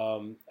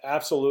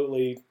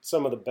 Absolutely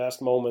some of the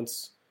best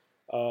moments,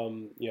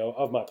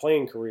 of my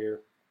playing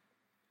career.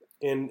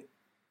 And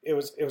it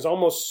was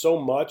almost so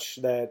much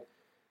that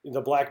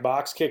the black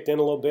box kicked in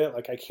a little bit.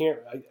 Like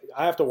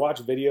I have to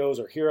watch videos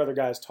or hear other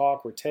guys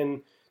talk. We're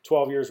 10,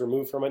 12 years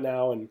removed from it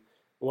now. And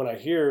when I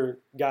hear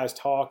guys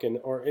talk,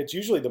 or it's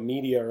usually the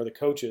media or the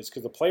coaches,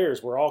 because the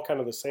players were all kind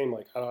of the same.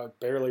 Like, I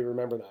barely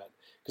remember that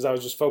because I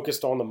was just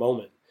focused on the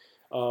moment.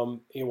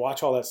 You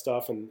watch all that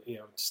stuff and,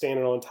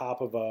 standing on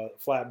top of a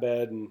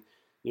flatbed and,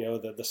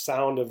 the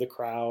sound of the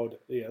crowd.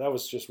 Yeah, that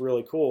was just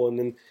really cool. And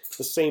then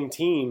the same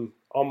team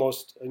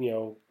almost,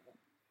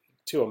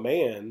 to a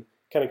man,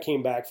 kind of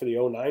came back for the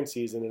 09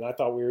 season, and I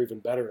thought we were even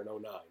better in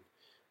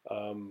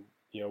 09.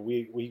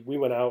 We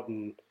went out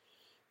and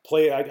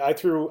played. I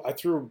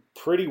threw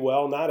pretty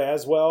well, not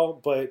as well,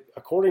 but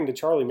according to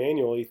Charlie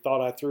Manuel, he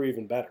thought I threw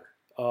even better,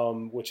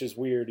 which is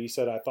weird. He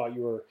said, I thought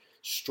you were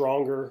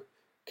stronger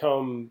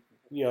come,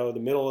 the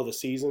middle of the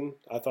season.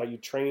 I thought you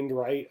trained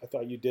right. I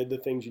thought you did the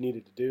things you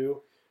needed to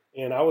do.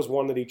 And I was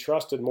one that he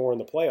trusted more in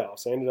the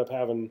playoffs. I ended up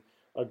having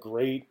a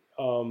great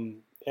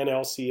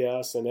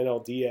NLCS and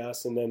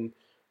NLDS, and then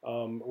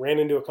ran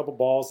into a couple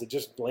balls that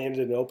just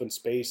landed in open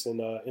space in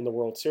the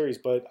World Series,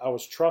 but I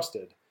was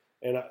trusted.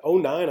 And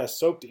 09, I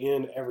soaked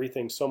in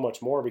everything so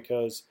much more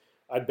because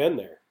I'd been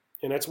there.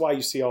 And that's why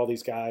you see all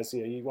these guys,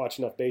 you watch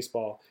enough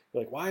baseball,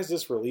 you're like, why is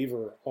this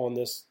reliever on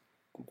this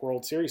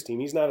World Series team?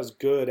 He's not as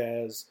good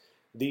as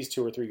these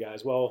 2 or 3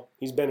 guys. Well,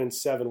 he's been in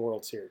 7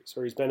 World Series,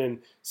 or he's been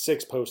in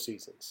 6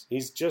 postseasons.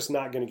 He's just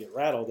not going to get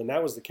rattled. And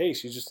that was the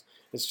case.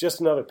 It's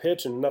just another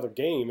pitch and another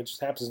game. It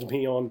just happens to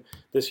be on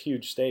this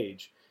huge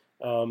stage.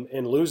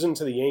 And losing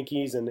to the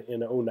Yankees in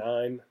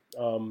 09,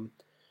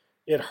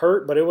 it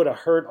hurt, but it would have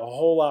hurt a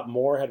whole lot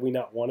more had we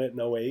not won it in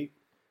 08.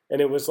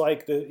 And it was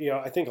like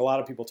I think a lot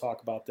of people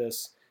talk about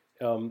this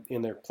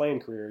in their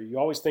playing career. You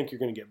always think you're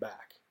going to get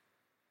back.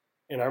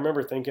 And I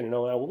remember thinking,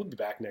 we'll be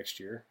back next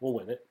year. We'll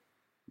win it.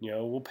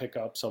 We'll pick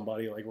up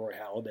somebody like Roy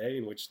Halladay,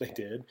 in which they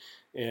did,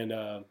 and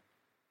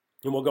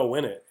we'll go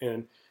win it.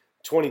 And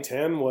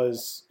 2010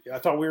 I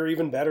thought we were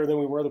even better than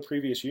we were the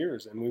previous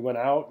years. And we went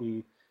out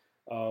and,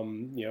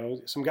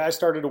 some guys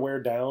started to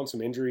wear down,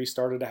 some injuries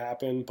started to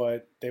happen,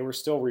 but they were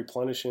still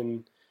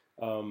replenishing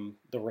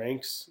the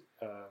ranks.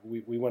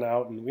 We went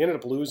out and we ended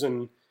up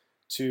losing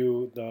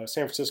to the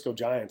San Francisco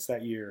Giants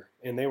that year,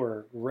 and they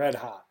were red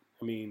hot.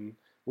 I mean,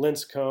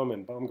 Lincecum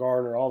and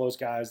Bumgarner, all those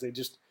guys,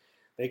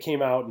 they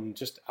came out and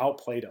just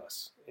outplayed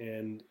us,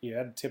 and you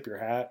had to tip your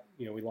hat.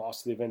 We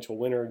lost to the eventual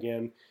winner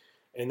again.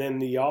 And then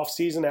the off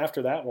season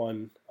after that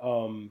one,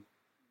 the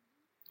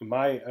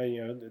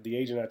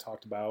agent I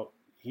talked about,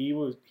 he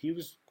was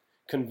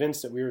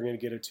convinced that we were going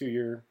to get a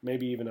 2-year,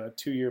 maybe even a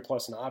 2-year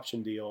plus an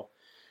option deal.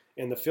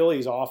 And the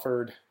Phillies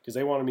offered, because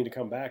they wanted me to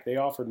come back, they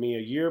offered me a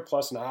year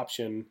plus an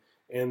option,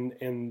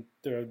 and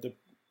the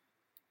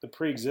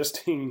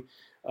pre-existing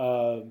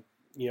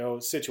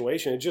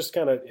situation. It just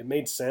it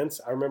made sense.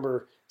 I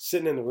remember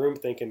sitting in the room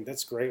thinking,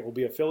 that's great. We'll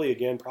be a Philly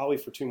again, probably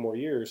for 2 more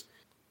years.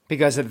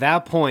 Because at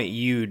that point,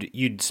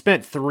 you'd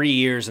spent 3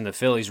 years in the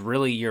Phillies,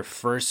 really your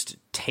first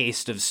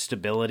taste of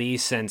stability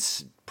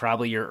since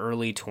probably your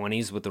early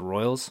 20s with the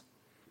Royals.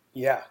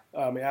 Yeah,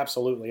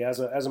 absolutely. As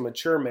a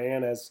mature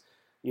man, as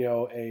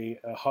a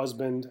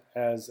husband,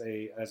 as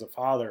a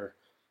father,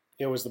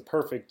 it was the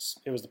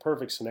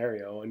perfect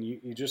scenario. And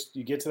you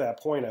get to that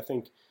point. I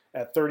think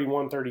at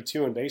 31,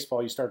 32 in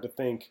baseball, you start to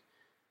think,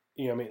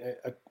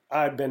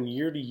 I've been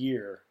year to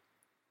year,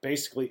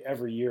 basically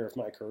every year of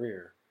my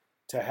career,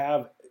 to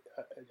have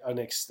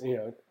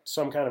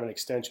some kind of an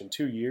extension.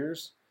 2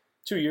 years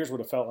would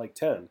have felt like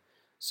 10.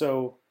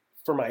 So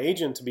for my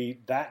agent to be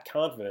that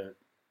confident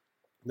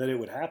that it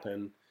would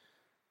happen,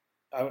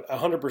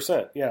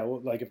 100%. Yeah.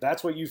 Like if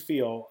that's what you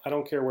feel, I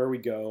don't care where we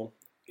go.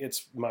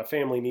 It's my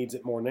family needs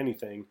it more than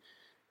anything.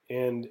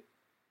 And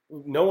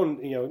no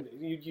one,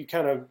 you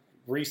kind of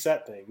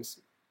reset things.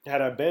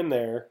 Had I been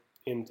there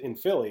in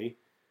Philly,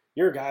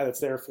 you're a guy that's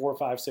there 4,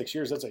 5, 6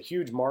 years. That's a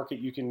huge market.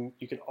 You can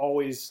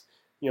always,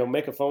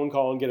 make a phone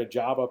call and get a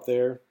job up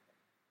there.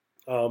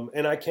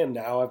 And I can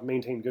now. I've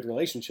maintained good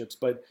relationships,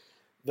 but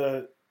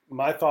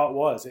my thought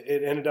was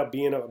it ended up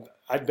being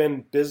I'd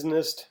been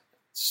businessed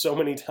so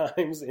many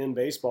times in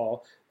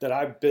baseball that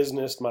I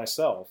businessed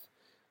myself,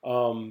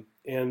 and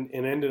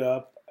ended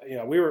up,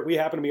 we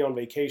happened to be on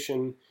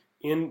vacation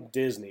in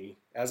Disney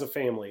as a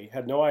family,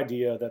 had no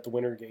idea that the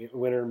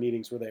winter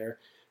meetings were there.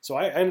 So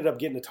I ended up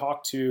getting to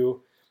talk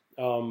to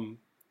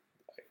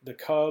the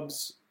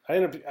Cubs. I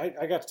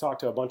got to talk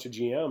to a bunch of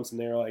GMs, and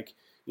they're like,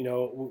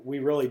 we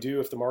really do,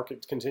 if the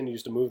market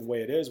continues to move the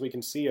way it is, we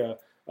can see a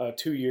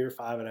 2-year,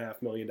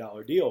 $5.5 million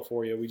deal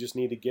for you. We just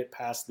need to get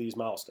past these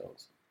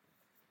milestones.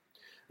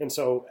 And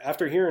so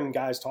after hearing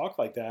guys talk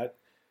like that,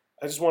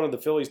 I just wanted the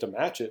Phillies to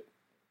match it,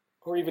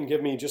 or even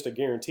give me just a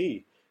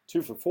guarantee,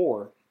 2 for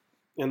 4.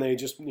 And they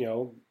just,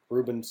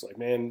 Ruben's like,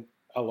 man,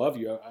 I love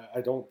you.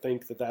 I don't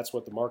think that's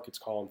what the market's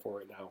calling for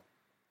right now.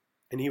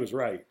 And he was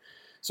right.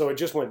 So it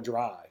just went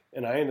dry.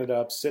 And I ended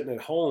up sitting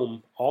at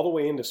home all the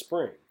way into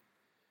spring.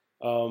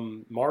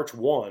 March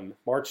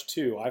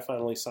 2, I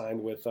finally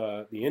signed with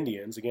the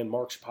Indians. Again,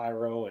 Mark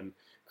Shapiro and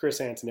Chris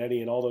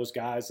Antonetti and all those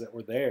guys that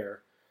were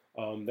there.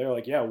 They're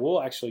like, yeah,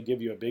 we'll actually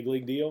give you a big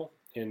league deal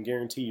and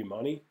guarantee you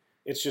money.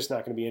 It's just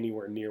not going to be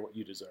anywhere near what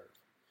you deserve.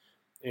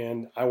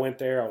 And I went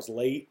there. I was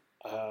late.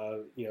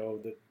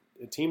 The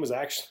team was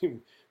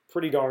actually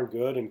pretty darn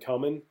good and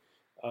coming.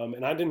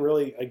 And I didn't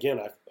really, again,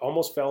 I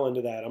almost fell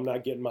into that. I'm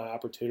not getting my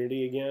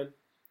opportunity again.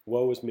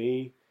 Woe is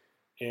me.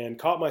 And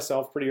caught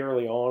myself pretty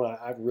early on.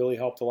 I've really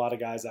helped a lot of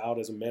guys out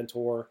as a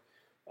mentor.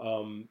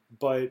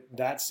 But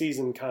that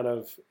season kind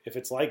of, if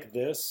it's like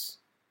this,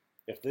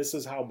 if this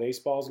is how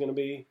baseball is going to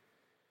be,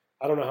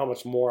 I don't know how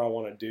much more I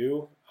want to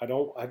do.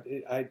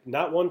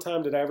 Not one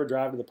time did I ever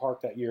drive to the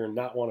park that year and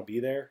not want to be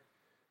there.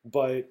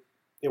 But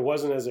it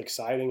wasn't as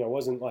exciting. I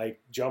wasn't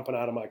like jumping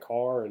out of my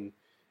car and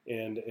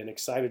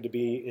excited to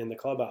be in the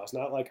clubhouse.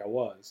 Not like I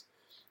was.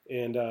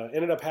 And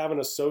ended up having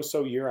a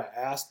so-so year. I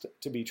asked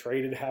to be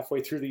traded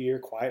halfway through the year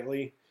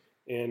quietly.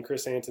 And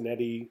Chris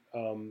Antonetti,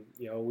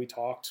 we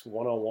talked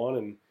one-on-one,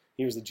 and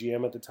he was the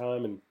GM at the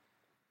time. And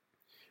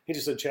he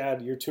just said,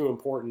 Chad, you're too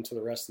important to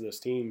the rest of this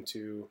team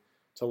to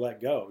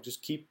let go.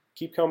 Just keep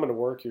coming to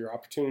work. Your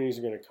opportunities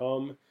are going to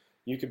come.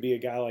 You could be a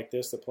guy like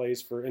this that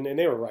plays for – and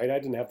they were right. I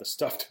didn't have the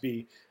stuff to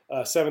be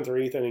a 7th or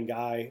 8th inning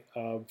guy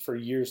for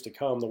years to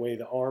come, the way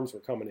the arms were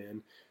coming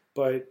in.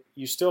 But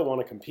you still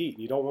want to compete.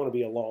 You don't want to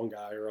be a long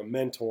guy or a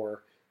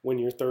mentor when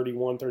you're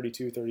 31,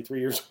 32, 33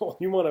 years old.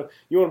 You want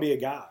to be a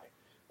guy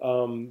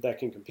that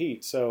can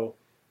compete. So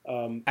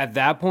at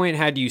that point,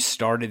 had you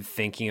started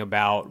thinking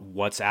about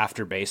what's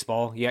after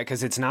baseball? Yeah,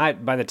 because it's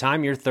not, by the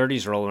time your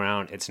 30s roll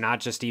around, it's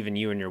not just even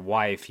you and your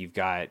wife. You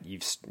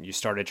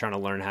started trying to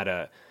learn how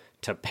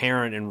to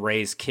parent and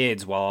raise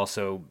kids while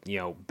also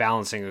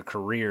balancing a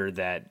career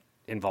that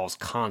involves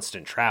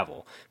constant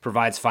travel,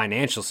 provides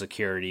financial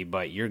security,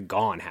 but you're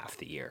gone half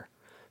the year,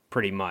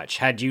 pretty much.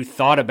 Had you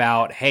thought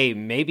about, hey,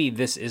 maybe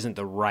this isn't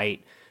the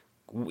right,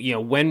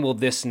 when will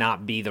this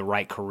not be the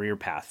right career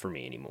path for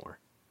me anymore?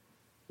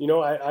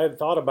 I had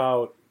thought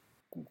about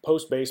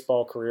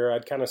post-baseball career.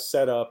 I'd kind of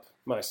set up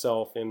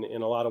myself in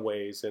a lot of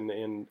ways. And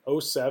in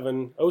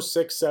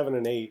 06, 7,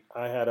 and 8,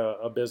 I had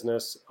a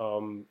business.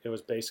 It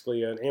was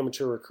basically an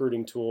amateur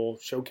recruiting tool,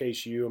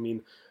 Showcase U. I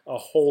mean, a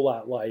whole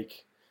lot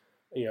like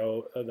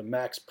the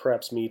Max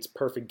Preps meets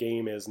Perfect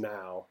Game is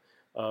now.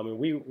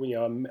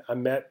 And I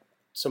met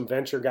some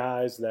venture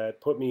guys that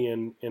put me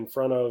in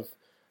front of,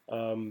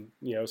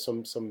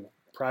 some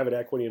private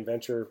equity and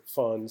venture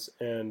funds.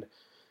 And,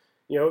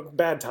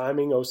 bad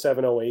timing,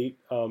 07, 08.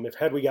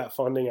 Had we got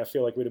funding, I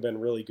feel like we'd have been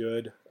really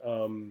good.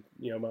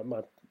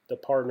 The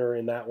partner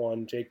in that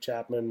one, Jake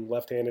Chapman,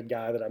 left-handed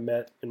guy that I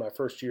met in my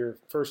first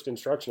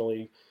instructional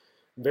league,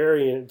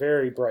 very,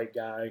 very bright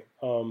guy.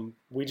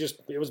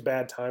 It was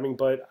bad timing,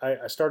 but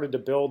I started to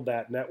build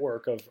that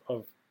network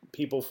of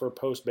people for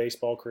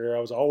post-baseball career. I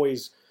was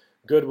always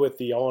good with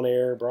the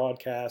on-air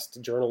broadcast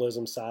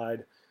journalism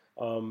side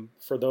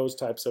for those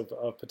types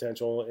of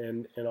potential,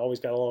 and always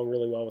got along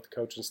really well with the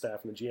coaching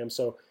staff and the GM.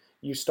 So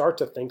you start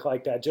to think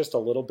like that just a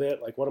little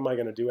bit, like, what am I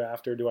going to do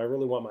after? Do I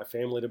really want my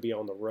family to be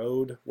on the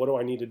road? What do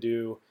I need to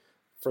do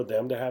for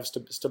them to have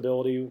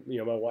stability?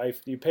 My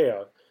wife, you pay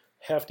a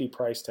hefty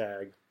price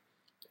tag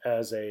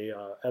as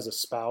a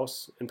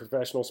spouse in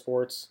professional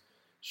sports.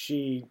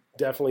 She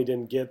definitely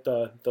didn't get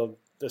the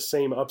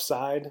same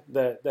upside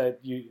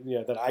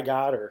that I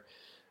got, or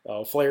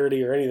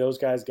Flaherty or any of those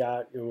guys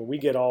got. We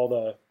get all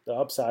the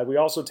upside. We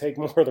also take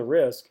more of the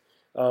risk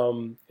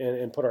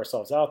and put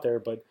ourselves out there.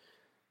 But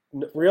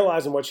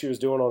realizing what she was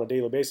doing on a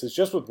daily basis,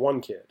 just with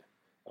one kid,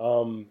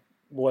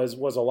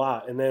 was a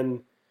lot. And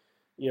then,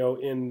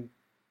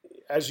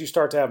 as you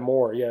start to have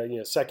more,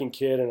 second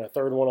kid and a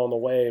third one on the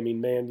way, I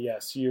mean, man,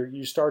 yes,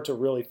 you start to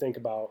really think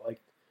about, like,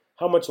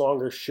 how much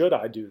longer should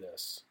I do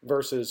this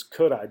versus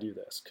could I do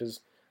this? Because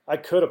I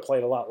could have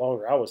played a lot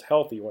longer. I was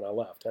healthy when I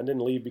left. I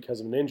didn't leave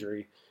because of an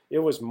injury. it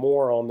was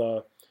more on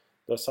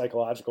the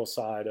psychological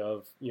side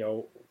of,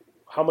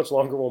 how much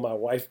longer will my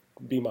wife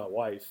be my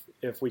wife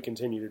if we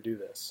continue to do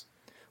this?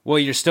 Well,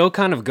 you're still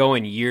kind of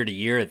going year to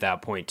year at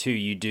that point too.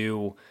 You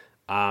do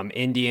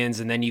Indians,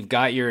 and then you've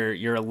got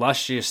your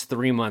illustrious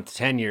 3-month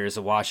tenure as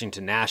a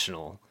Washington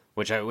National,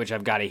 which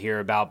I've got to hear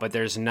about. But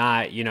there's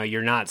not,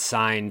 you're not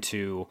signed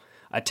to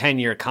a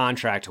 10-year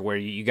contract where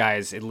you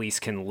guys at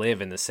least can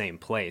live in the same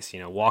place.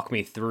 Walk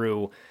me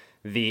through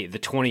the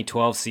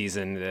 2012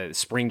 season, the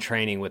spring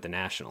training with the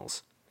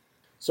Nationals.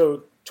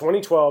 So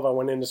 2012, I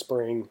went into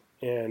spring,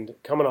 and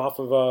coming off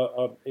of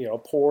a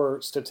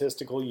poor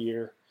statistical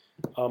year,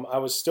 I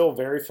was still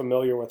very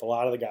familiar with a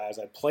lot of the guys.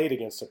 I played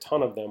against a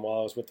ton of them while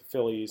I was with the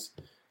Phillies.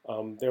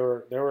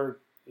 There were.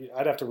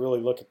 I'd have to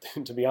really look at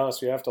them, to be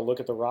honest. You have to look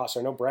at the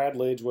roster. I know Brad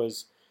Lidge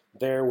was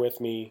there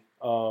with me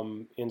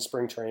in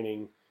spring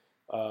training.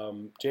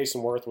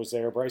 Jason Worth was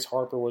there. Bryce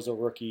Harper was a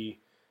rookie.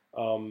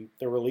 The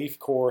relief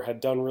corps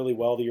had done really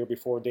well the year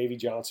before. Davey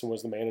Johnson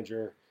was the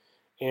manager.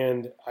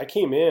 And I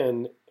came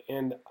in,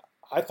 and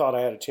I thought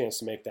I had a chance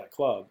to make that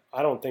club.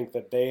 I don't think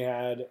that they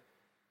had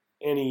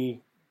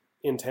any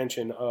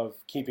intention of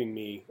keeping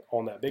me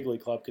on that big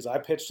league club because I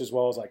pitched as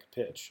well as I could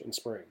pitch in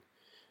spring.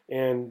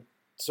 And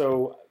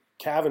so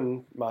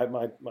Cavan,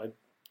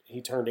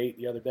 he turned 8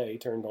 the other day. He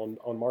turned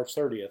on March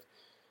 30th.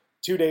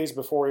 2 days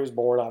before he was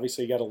born,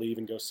 obviously you got to leave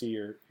and go see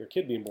your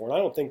kid being born. I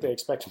don't think they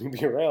expected me to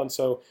be around.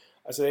 So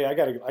I said, hey, I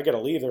got to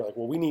leave. They're like,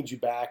 well, we need you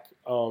back,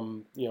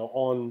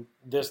 on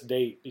this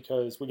date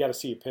because we got to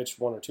see you pitch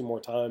 1 or 2 more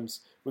times.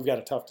 We've got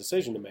a tough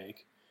decision to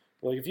make.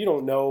 Like, if you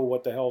don't know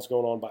what the hell's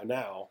going on by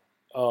now,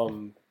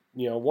 1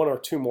 or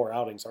 2 more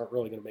outings aren't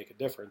really going to make a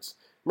difference.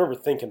 I remember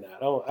thinking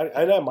that.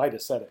 I might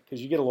have said it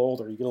because you get a little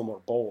older, you get a little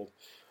more bold.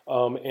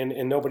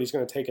 And nobody's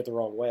going to take it the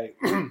wrong way.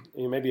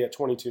 Maybe at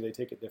 22 they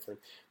take it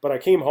different. But I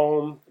came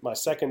home. My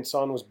second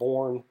son was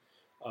born.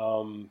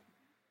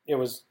 It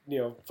was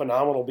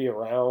phenomenal to be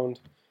around.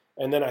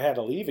 And then I had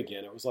to leave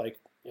again. It was like,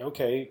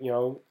 okay,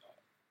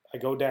 I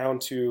go down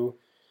to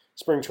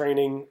spring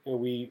training.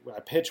 I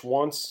pitched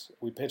once.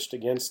 We pitched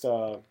against.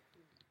 I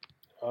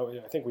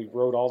think we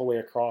rode all the way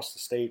across the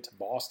state to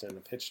Boston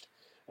and pitched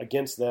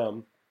against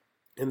them.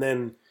 And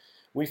then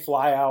we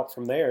fly out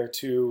from there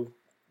to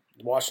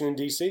Washington,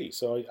 D.C.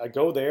 So I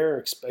go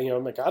there,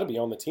 I got to be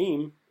on the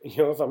team.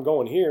 If I'm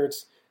going here,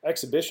 it's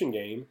exhibition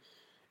game.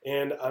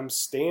 And I'm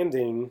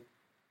standing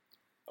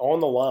on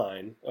the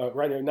line,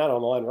 right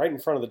in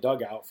front of the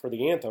dugout for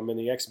the anthem in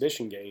the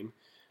exhibition game.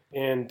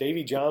 And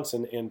Davey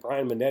Johnson and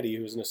Brian Minetti,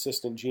 who's an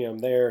assistant GM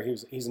there,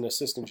 he's an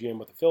assistant GM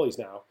with the Phillies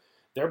now.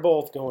 They're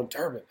both going,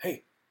 Durbin,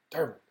 hey,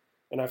 Durbin.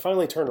 And I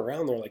finally turned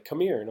around, they're like, come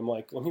here. And I'm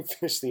like, let me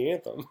finish the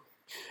anthem.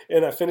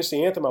 And I finished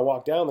the anthem, I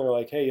walked down, they're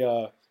like,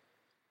 hey,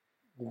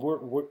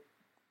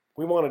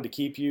 we wanted to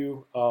keep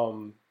you.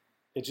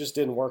 It just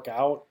didn't work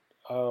out.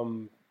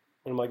 And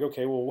I'm like,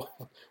 okay, well,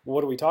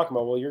 what are we talking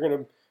about?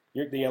 Well,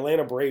 the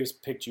Atlanta Braves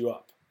picked you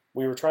up.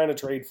 We were trying to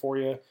trade for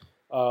you,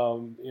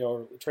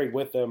 trade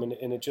with them, and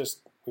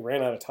we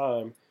ran out of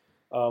time.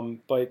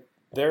 But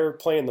they're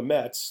playing the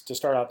Mets to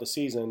start out the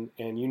season,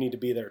 and you need to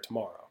be there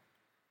tomorrow.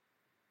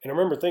 And I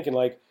remember thinking,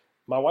 like,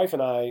 my wife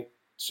and I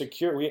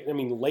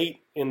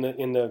late in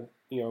the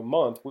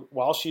month,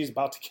 while she's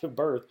about to give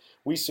birth,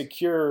 we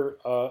secure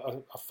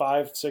a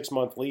 5-6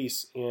 month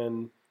lease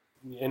in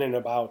and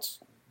about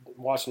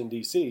Washington,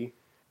 D.C.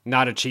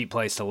 Not a cheap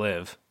place to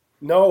live.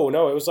 No,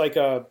 it was like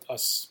a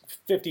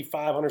 $5,500,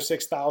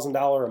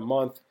 $6,000 a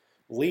month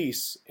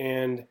lease.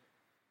 And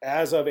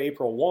as of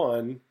April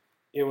 1,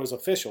 it was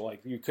official.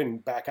 Like, you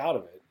couldn't back out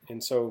of it.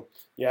 And so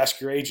you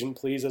ask your agent,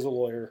 please, as a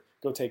lawyer,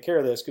 go take care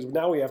of this, because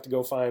now we have to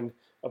go find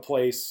a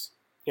place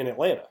in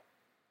Atlanta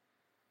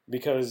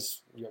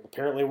because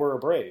apparently we're a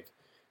Brave.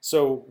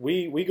 So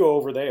we go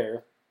over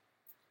there.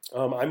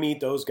 I meet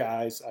those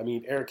guys. I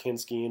meet Eric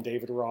Hinsky and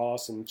David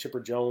Ross and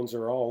Chipper Jones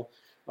are all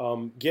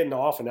getting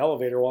off an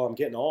elevator while I'm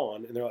getting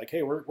on. And they're like,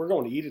 hey, we're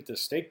going to eat at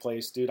this steak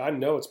place, dude. I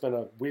know it's been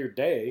a weird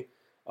day,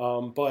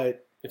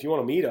 but if you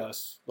want to meet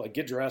us, like,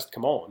 get dressed,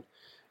 come on.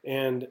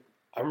 And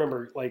I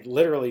remember, like,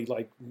 literally,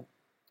 like,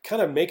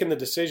 kind of making the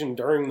decision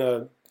during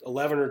the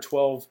 11 or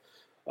 12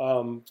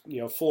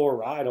 floor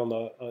ride on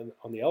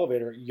the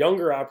elevator.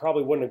 Younger, I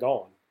probably wouldn't have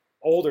gone.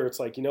 Older, it's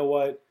like, you know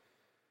what?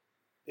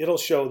 It'll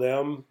show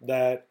them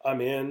that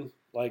I'm in.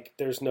 Like,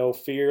 there's no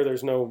fear. They're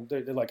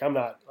like,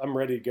 I'm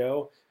ready to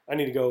go. I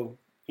need to go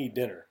eat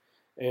dinner.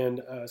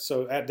 And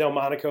so at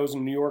Delmonico's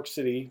in New York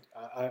City,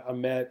 I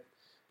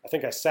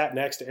think I sat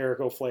next to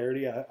Eric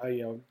O'Flaherty.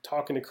 I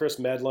talking to Chris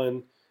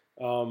Medlin.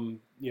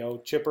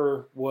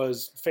 Chipper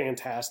was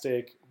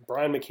fantastic.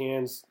 Brian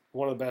McCann's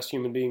one of the best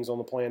human beings on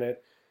the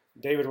planet.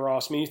 David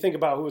Ross. I mean, you think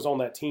about who was on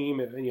that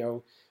team.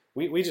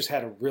 We just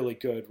had a really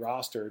good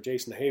roster.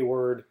 Jason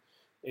Hayward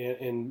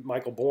and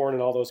Michael Bourne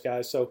and all those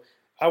guys. So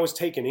I was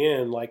taken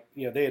in, like,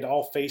 they had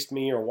all faced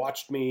me or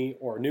watched me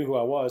or knew who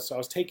I was. So I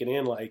was taken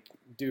in like,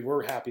 dude,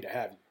 we're happy to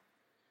have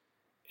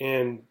you.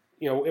 And,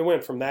 it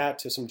went from that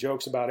to some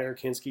jokes about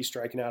Eric Hinsky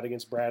striking out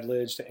against Brad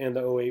Lidge to end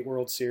the '08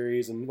 World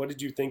Series. And what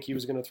did you think he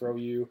was going to throw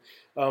you?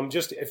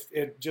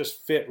 It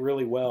just fit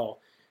really well,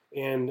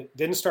 and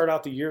didn't start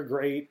out the year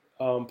great.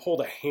 Pulled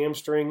a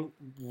hamstring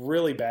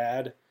really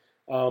bad,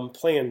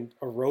 playing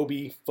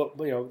aerobie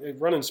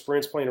running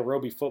sprints, playing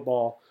aerobie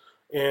football.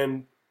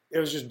 And it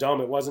was just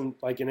dumb. It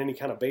wasn't like in any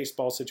kind of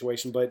baseball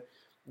situation, but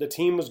the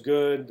team was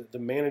good. The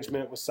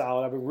management was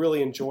solid. I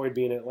really enjoyed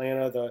being in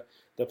Atlanta.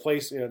 The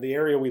place, the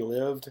area we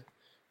lived,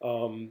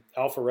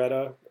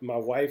 Alpharetta. My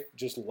wife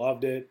just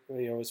loved it.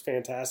 It was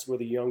fantastic with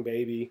a young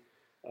baby.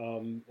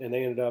 And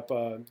they ended up,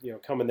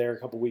 coming there a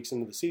couple weeks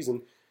into the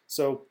season.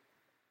 So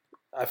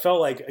I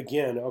felt like,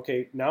 again,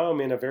 okay, now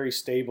I'm in a very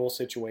stable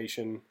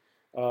situation.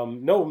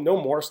 No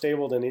more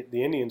stable than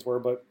the Indians were,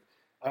 but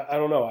I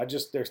don't know.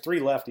 There's three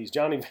lefties: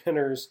 Johnny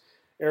Venters,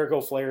 Eric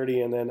O'Flaherty,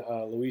 and then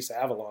Luis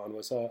Avalon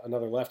was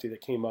another lefty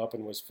that came up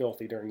and was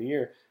filthy during the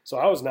year. So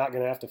I was not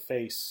going to have to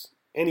face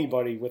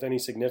anybody with any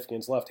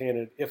significance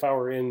left-handed if I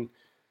were in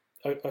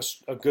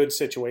a good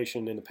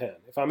situation in the pen.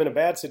 If I'm in a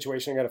bad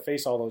situation, I got to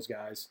face all those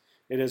guys.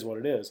 It is what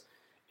it is.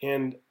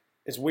 And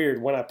it's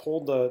weird. When I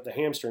pulled the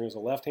hamstring, it was a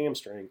left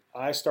hamstring,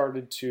 I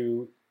started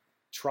to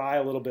try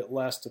a little bit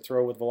less to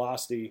throw with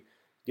velocity,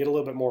 get a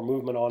little bit more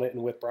movement on it.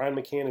 And with Brian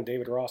McCann and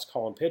David Ross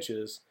calling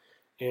pitches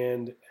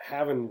and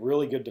having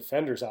really good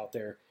defenders out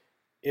there,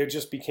 it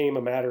just became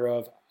a matter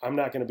of, I'm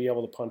not going to be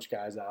able to punch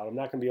guys out. I'm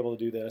not going to be able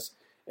to do this.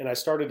 And I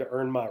started to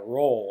earn my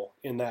role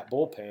in that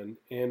bullpen.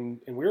 And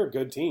we were a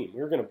good team.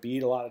 We were going to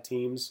beat a lot of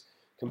teams,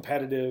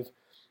 competitive.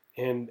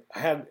 And I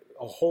had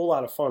a whole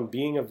lot of fun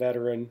being a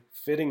veteran,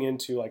 fitting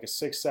into like a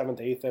 6th, 7th,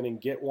 8th inning,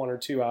 get 1 or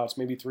 2 outs,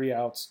 maybe 3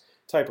 outs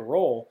type of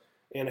role,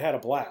 and had a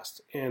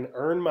blast and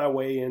earned my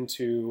way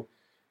into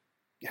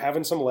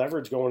having some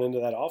leverage going into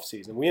that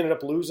offseason. We ended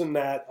up losing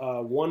that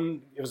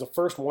it was the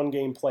first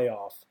 1-game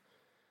playoff,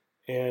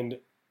 and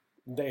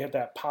they had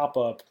that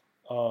pop-up.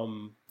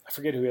 I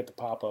forget who hit the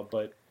pop-up,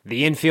 but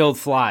the infield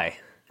fly.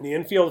 The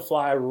infield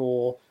fly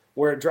rule,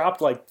 where it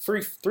dropped like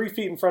 3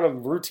 feet in front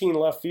of routine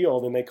left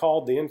field, and they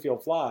called the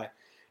infield fly.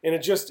 And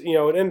it just,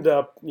 it ended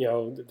up,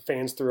 the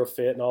fans threw a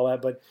fit and all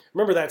that. But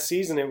remember that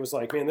season, it was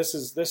like, man, this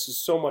is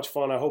so much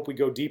fun. I hope we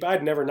go deep.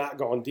 I'd never not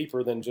gone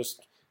deeper than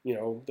just,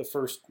 the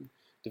first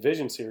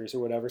division series or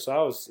whatever. So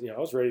I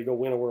was ready to go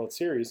win a World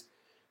Series.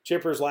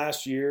 Chipper's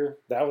last year,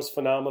 that was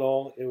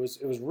phenomenal. It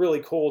was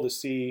really cool to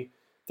see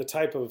the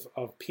type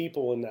of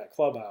people in that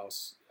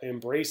clubhouse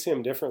embrace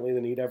him differently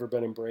than he'd ever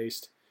been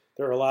embraced.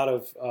 There are a lot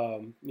of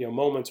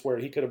moments where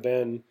he could have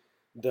been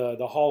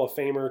the Hall of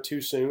Famer too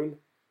soon,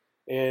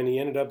 and he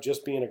ended up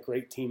just being a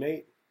great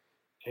teammate.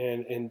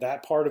 And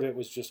that part of it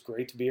was just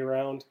great to be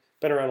around.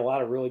 Been around a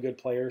lot of really good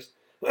players.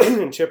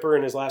 And Chipper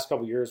in his last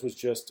couple of years was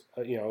just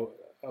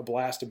a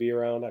blast to be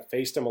around. I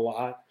faced him a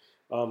lot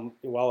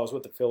while I was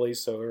with the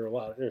Phillies,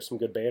 so there's some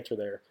good banter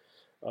there.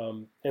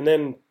 And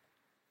then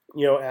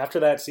after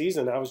that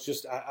season, I was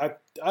just I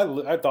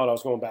thought I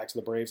was going back to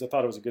the Braves. I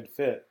thought it was a good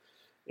fit.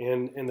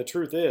 And the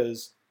truth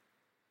is,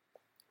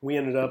 we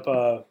ended up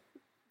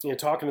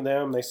talking to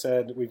them. They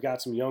said, we've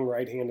got some young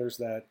right-handers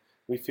that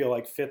we feel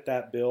like fit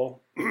that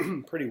bill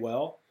pretty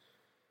well.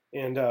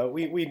 And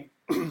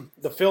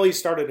the Phillies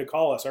started to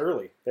call us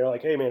early. They're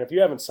like, hey, man, if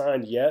you haven't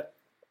signed yet,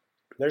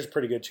 there's a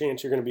pretty good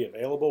chance you're going to be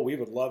available. We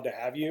would love to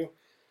have you.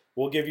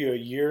 We'll give you a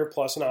year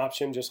plus an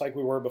option, just like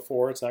we were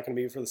before. It's not going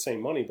to be for the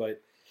same money,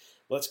 but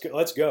let's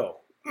go.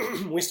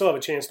 We still have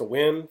a chance to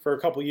win for a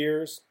couple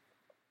years.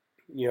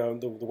 The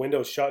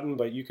window's shutting,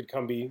 but you could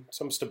come be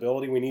some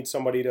stability. We need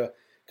somebody to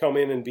come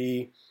in and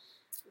be,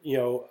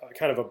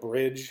 kind of a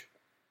bridge,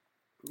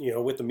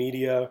 with the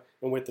media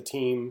and with the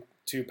team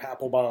to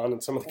Papelbon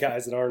and some of the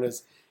guys that aren't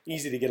as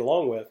easy to get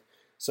along with.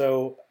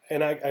 So,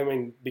 and I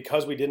mean,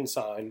 because we didn't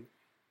sign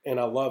and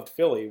I loved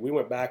Philly, we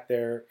went back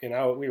there and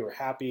we were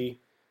happy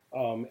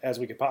as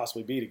we could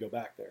possibly be to go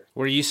back there.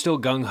 Were you still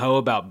gung-ho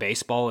about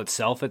baseball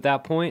itself at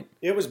that point?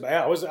 It was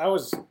bad. I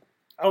was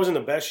in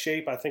the best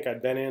shape I think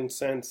I'd been in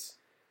since,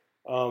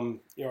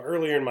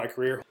 earlier in my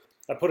career.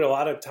 I put a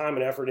lot of time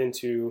and effort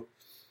into,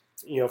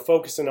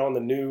 focusing on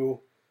the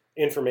new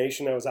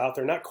information that was out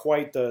there. Not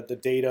quite the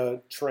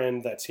data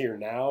trend that's here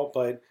now,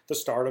 but the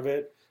start of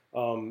it.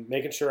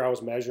 Making sure I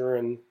was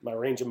measuring my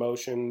range of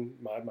motion,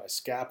 my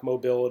scap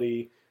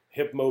mobility,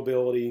 hip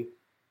mobility,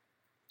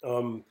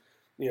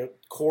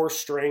 core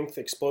strength,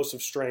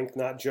 explosive strength,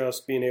 not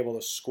just being able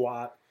to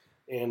squat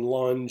and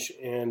lunge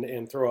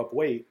and throw up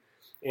weight.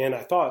 And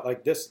I thought,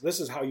 like, this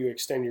is how you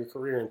extend your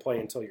career and play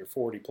until you're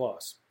 40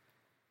 plus.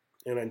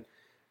 And then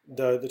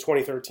the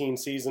 2013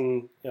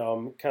 season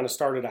kind of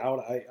started out.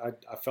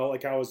 I felt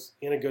like I was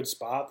in a good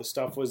spot. The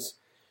stuff was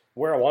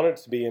where I wanted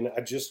it to be, and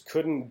I just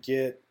couldn't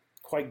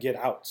quite get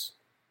outs.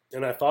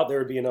 And I thought there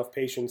would be enough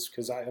patience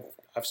because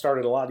I've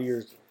started a lot of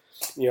years,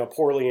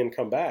 poorly and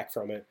come back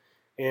from it.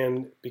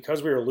 And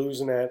because we were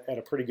losing at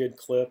a pretty good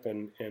clip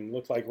and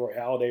looked like Roy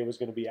Halladay was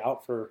going to be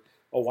out for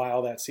a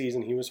while that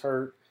season, he was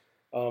hurt.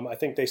 I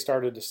think they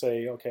started to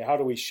say, okay, how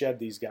do we shed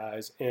these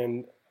guys?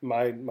 And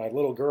my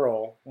little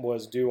girl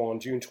was due on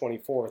June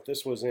 24th.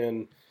 This was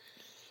in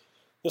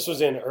this was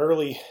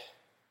this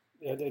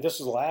was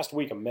the last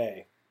week of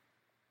May.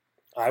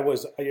 It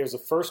was the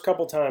first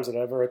couple times that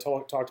I ever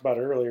talked about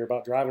earlier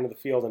about driving to the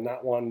field and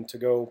not wanting to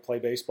go play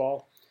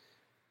baseball.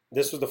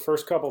 This was the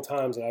first couple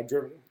times that I've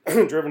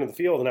driven to the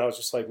field, and I was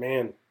just like,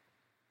 man,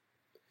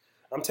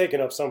 I'm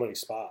taking up somebody's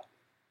spot.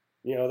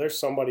 There's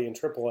somebody in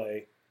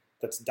AAA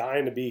that's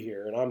dying to be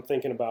here, and I'm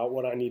thinking about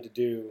what I need to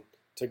do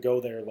to go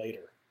there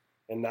later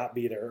and not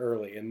be there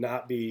early and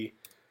not be,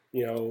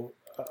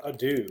 a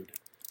dude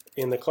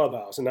in the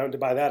clubhouse. And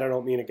by that, I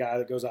don't mean a guy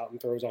that goes out and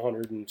throws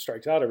 100 and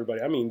strikes out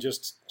everybody. I mean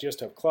just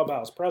a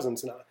clubhouse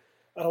presence, and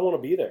I don't want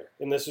to be there.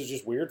 And this is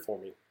just weird for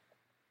me.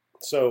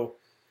 So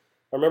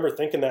I remember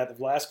thinking that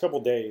the last couple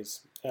of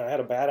days, I had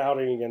a bad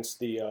outing against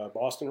the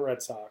Boston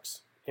Red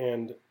Sox,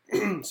 and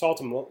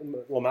Salton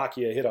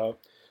Lamakia hit a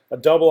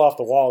double off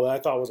the wall that I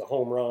thought was a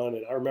home run.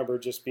 And I remember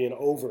just being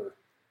over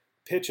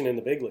pitching in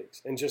the big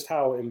leagues and just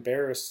how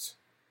embarrassed,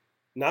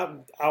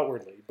 not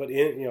outwardly, but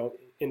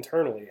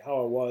internally,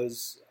 how I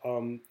was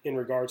in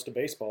regards to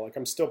baseball. Like,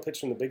 I'm still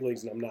pitching in the big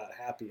leagues and I'm not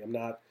happy. I'm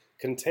not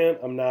content.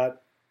 I'm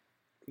not,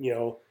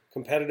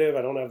 competitive.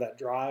 I don't have that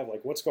drive.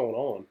 Like, what's going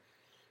on?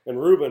 And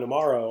Ruben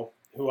Amaro,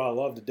 who I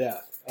love to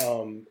death,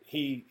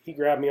 he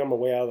grabbed me on my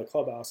way out of the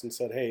clubhouse and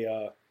said,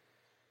 hey,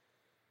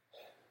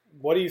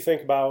 what do you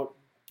think about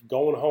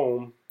going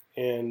home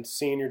and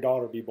seeing your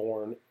daughter be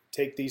born?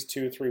 Take these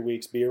 2 or 3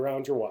 weeks, be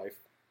around your wife,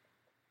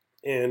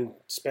 and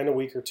spend a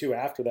week or two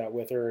after that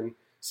with her and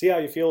see how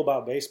you feel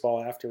about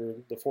baseball after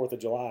the 4th of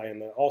July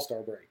and the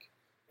All-Star break.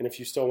 And if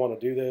you still want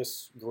to do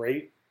this,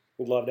 great.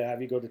 We'd love to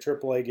have you go to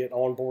AAA, get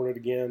onboarded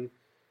again.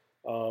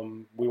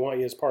 We want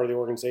you as part of the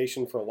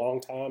organization for a long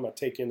time. I'd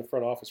take you in the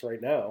front office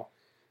right now.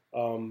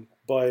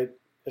 But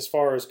as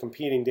far as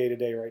competing day to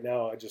day right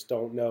now, I just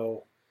don't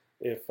know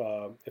if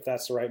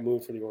that's the right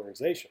move for the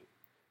organization.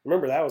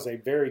 Remember, that was a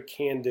very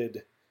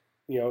candid,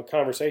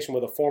 conversation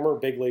with a former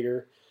big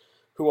leaguer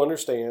who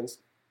understands.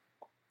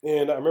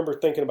 And I remember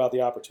thinking about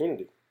the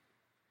opportunity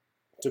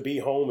to be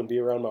home and be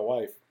around my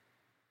wife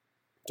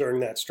during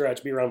that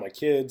stretch, be around my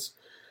kids,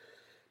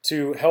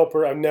 to help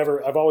her.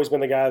 I've always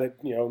been the guy that,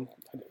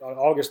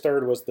 August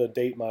 3rd was the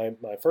date my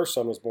first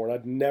son was born.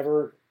 I'd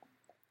never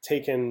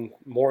taken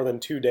more than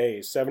 2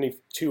 days,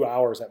 72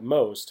 hours at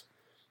most,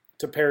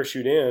 to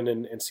parachute in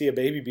and see a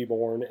baby be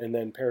born and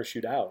then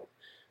parachute out.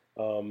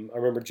 I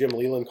remember Jim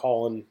Leland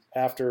calling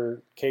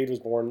after Cade was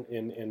born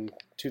in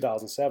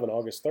 2007,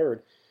 August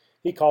 3rd.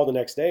 He called the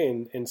next day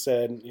and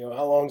said,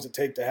 how long does it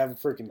take to have a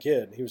freaking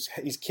kid?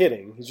 He's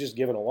kidding. He's just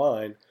giving a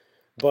line.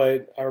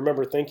 But I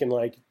remember thinking,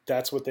 like,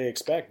 that's what they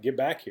expect. Get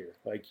back here.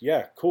 Like,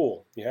 yeah,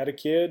 cool. You had a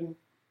kid.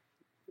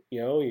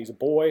 He's a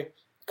boy.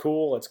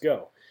 Cool, let's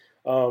go.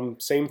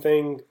 Same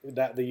thing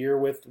that the year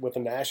with the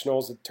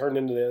Nationals, it turned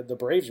into the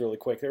Braves really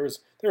quick. There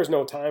was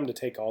no time to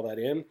take all that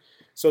in.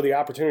 So the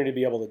opportunity to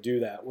be able to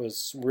do that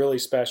was really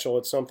special.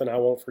 It's something I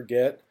won't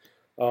forget.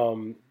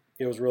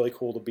 It was really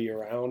cool to be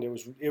around. It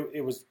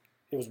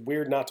was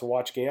weird not to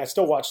watch games. I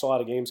still watched a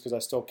lot of games because I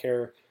still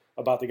care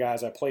about the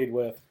guys I played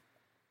with,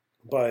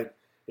 but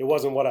it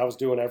wasn't what I was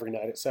doing every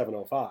night at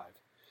 7:05.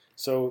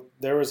 So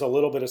there was a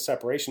little bit of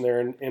separation there.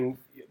 In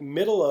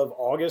middle of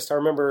August, I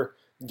remember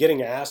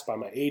getting asked by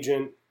my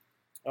agent,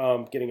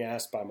 getting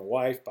asked by my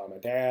wife, by my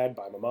dad,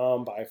 by my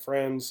mom, by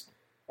friends,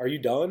 "Are you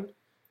done?"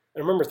 I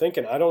remember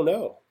thinking, I don't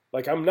know.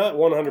 Like, I'm not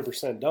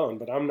 100% done,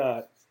 but I'm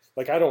not,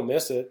 like, I don't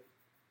miss it.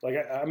 Like,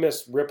 I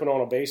miss ripping on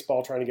a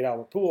baseball trying to get out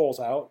with Pujols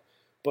out,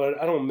 but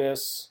I don't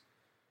miss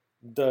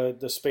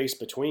the space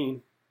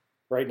between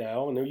right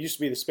now. And there used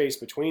to be the space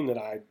between that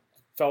I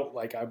felt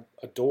like I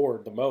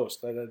adored the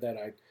most, that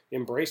I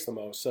embraced the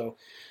most. So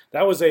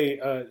that was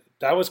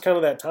kind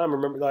of that time. I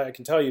remember, like, I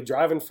can tell you,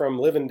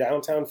 living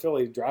downtown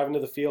Philly, driving to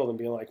the field and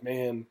being like,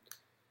 man,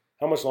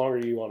 how much longer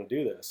do you want to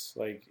do this?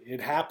 Like,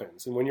 it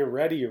happens. And when you're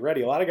ready, you're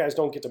ready. A lot of guys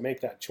don't get to make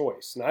that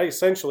choice. And I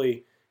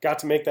essentially got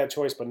to make that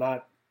choice, but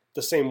not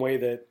the same way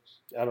that,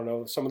 I don't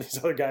know, some of these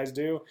other guys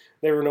do.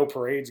 There were no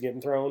parades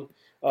getting thrown.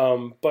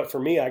 But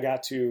for me, I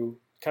got to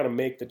kind of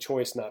make the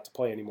choice not to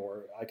play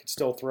anymore. I could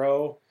still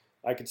throw.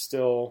 I could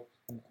still,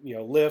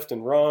 lift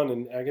and run,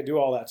 and I could do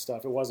all that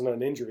stuff. It wasn't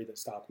an injury that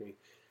stopped me.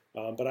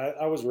 But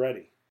I was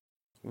ready.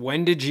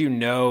 When did you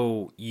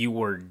know you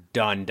were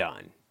done?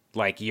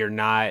 Like, you're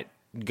not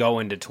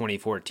going to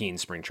 2014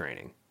 spring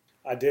training?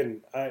 I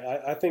didn't.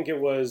 I think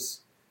it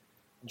was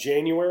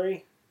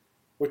January,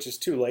 which is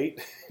too late,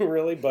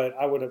 really. But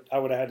I would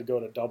have had to go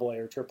to AA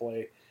or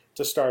AAA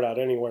to start out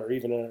anywhere,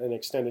 even an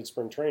extended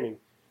spring training.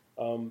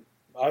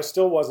 I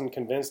still wasn't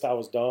convinced I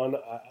was done.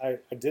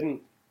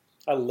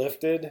 I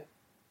lifted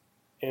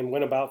and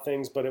went about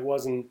things, but it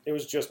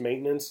was just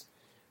maintenance.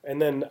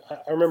 And then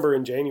I remember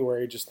in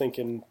January just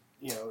thinking,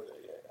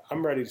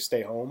 I'm ready to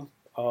stay home.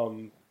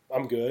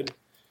 I'm good.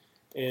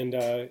 And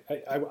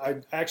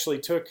I actually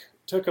took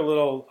a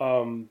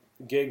little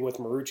gig with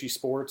Marucci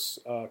Sports.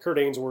 Kurt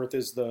Ainsworth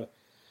is the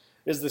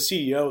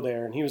CEO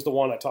there, and he was the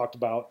one I talked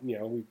about.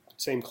 We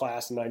same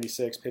class in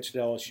 '96, pitched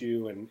at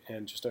LSU,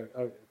 and just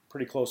a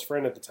pretty close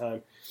friend at the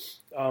time.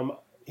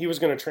 he was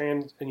going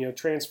to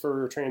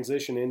transfer or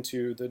transition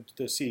into the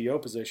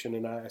CEO position.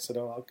 And I said,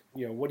 oh,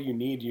 what do you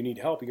need? Do you need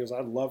help? He goes,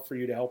 I'd love for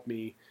you to help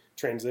me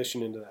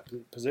transition into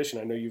that position.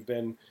 I know you've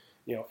been,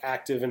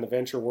 active in the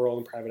venture world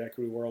and private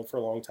equity world for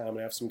a long time. And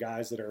I have some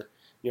guys that are,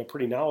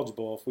 pretty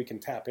knowledgeable. If we can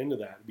tap into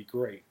that, it'd be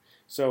great.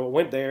 So I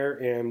went there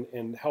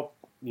and helped,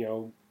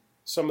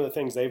 some of the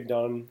things they've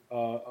done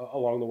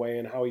along the way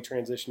and how he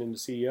transitioned into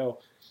CEO.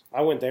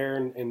 I went there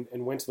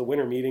and went to the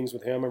winter meetings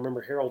with him. I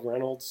remember Harold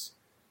Reynolds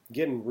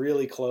getting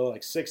really close,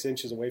 like 6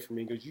 inches away from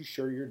me. He goes, you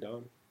sure you're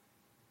done?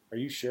 Are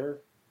you sure?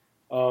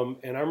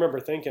 And I remember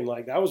thinking,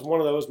 like, that was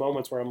one of those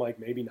moments where I'm like,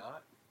 maybe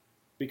not.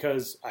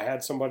 Because I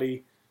had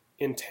somebody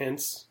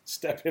intense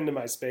step into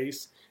my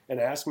space and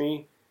ask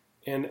me.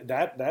 And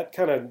that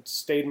kind of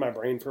stayed in my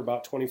brain for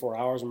about 24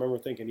 hours. I remember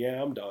thinking,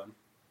 yeah, I'm done.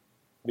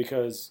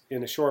 Because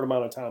in a short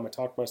amount of time, I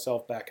talked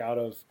myself back out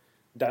of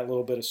that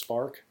little bit of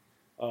spark.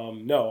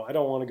 No, I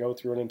don't want to go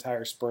through an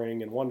entire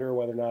spring and wonder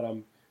whether or not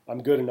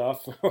I'm good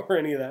enough or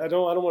any of that. I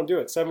don't want to do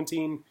it.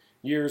 17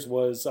 years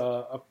was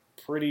a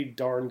pretty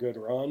darn good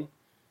run.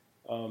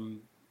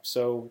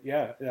 So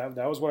yeah,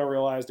 that was when I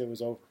realized it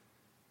was over.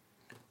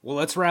 Well,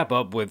 let's wrap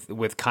up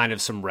with kind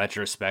of some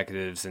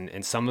retrospectives,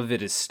 and some of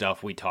it is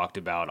stuff we talked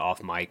about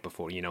off mic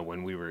before,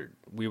 when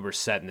we were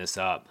setting this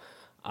up.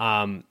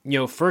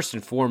 First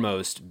and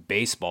foremost,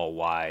 baseball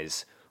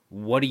wise,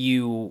 what do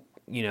you,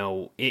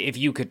 if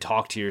you could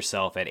talk to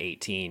yourself at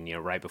 18,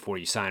 right before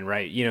you signed,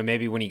 right,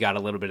 maybe when you got a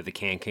little bit of the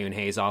Cancun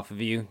haze off of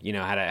you,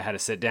 how to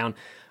sit down,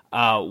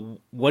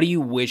 what do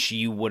you wish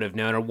you would have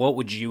known, or what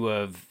would you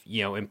have,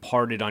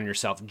 imparted on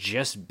yourself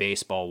just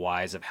baseball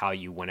wise of how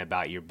you went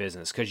about your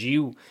business? Cause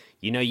you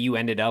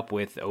ended up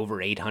with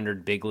over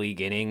 800 big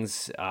league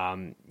innings.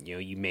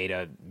 You made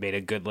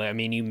a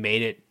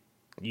good,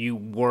 you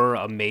were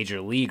a major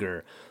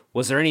leaguer.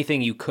 Was there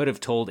anything you could have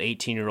told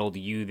 18-year-old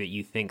you that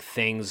you think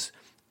things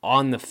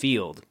on the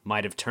field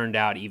might have turned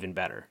out even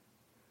better?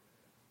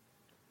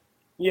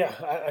 Yeah,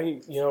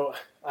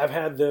 I've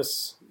had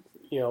this,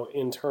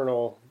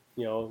 internal,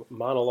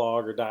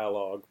 monologue or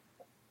dialogue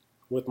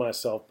with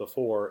myself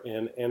before,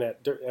 and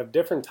at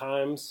different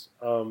times,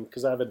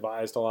 because I've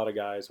advised a lot of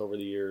guys over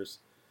the years.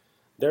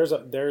 There's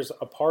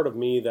a part of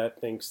me that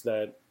thinks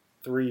that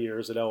 3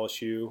 years at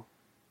LSU,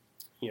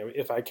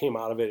 if I came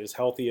out of it as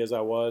healthy as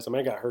I was,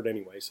 I got hurt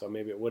anyway, so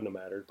maybe it wouldn't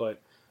have mattered.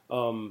 But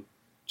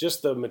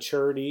just the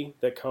maturity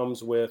that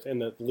comes with, and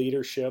the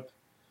leadership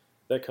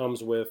that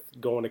comes with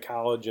going to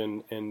college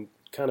and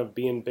kind of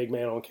being big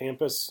man on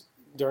campus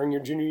during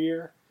your junior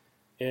year,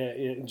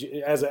 and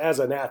as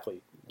an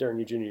athlete during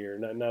your junior year,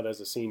 not as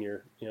a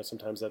senior.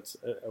 Sometimes that's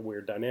a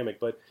weird dynamic,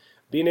 but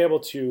being able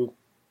to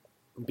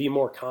be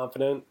more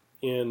confident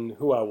in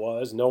who I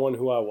was, knowing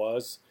who I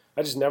was.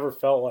 I just never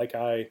felt like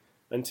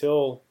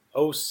until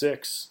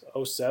 06,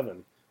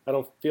 07, I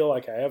don't feel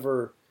like I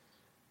ever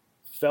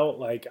felt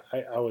like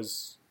I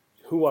was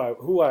who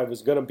I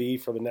was going to be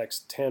for the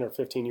next 10 or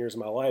 15 years of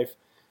my life.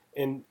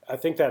 And I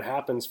think that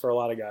happens for a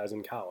lot of guys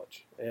in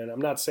college. And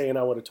I'm not saying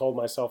I would have told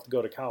myself to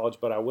go to college,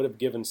 but I would have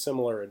given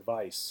similar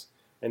advice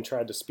and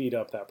tried to speed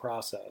up that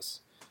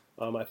process.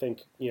 I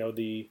think,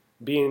 the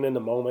being in the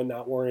moment,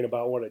 not worrying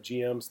about what a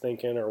GM's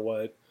thinking or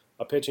what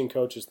a pitching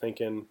coach is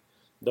thinking,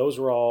 those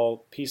were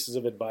all pieces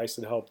of advice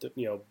that helped,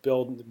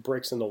 build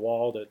bricks in the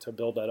wall to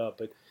build that up.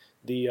 But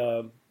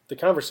the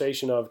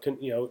conversation of,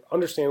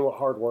 understand what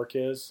hard work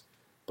is,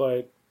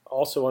 but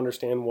also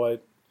understand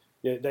what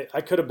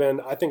I could have been.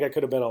 I think I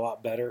could have been a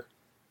lot better,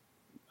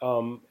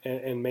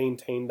 and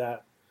maintained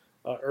that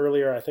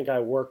earlier. I think I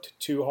worked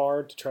too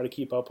hard to try to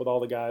keep up with all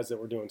the guys that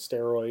were doing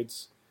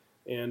steroids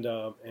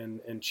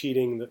and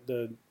cheating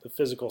the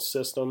physical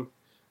system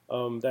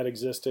that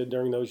existed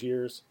during those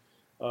years.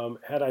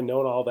 Had I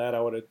known all that,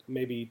 I would have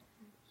maybe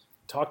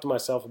talked to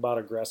myself about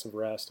aggressive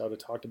rest. I would have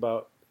talked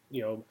about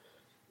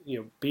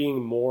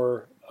being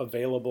more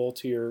available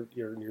to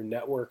your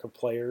network of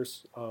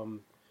players.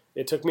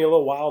 It took me a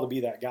little while to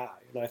be that guy,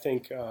 and I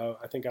think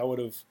I would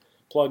have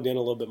plugged in a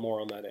little bit more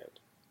on that end.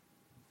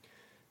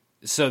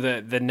 So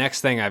the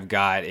next thing I've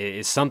got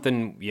is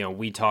something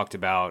we talked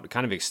about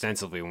kind of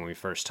extensively when we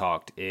first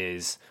talked,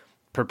 is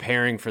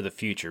preparing for the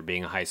future,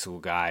 being a high school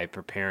guy,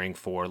 preparing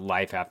for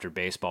life after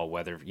baseball,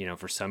 whether,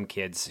 for some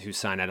kids who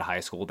sign out of high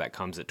school, that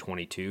comes at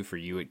 22. For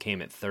you, it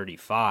came at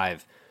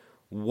 35.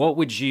 What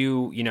would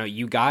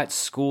you got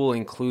school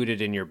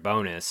included in your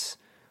bonus.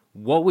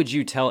 What would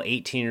you tell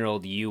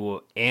 18-year-old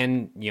you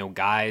and,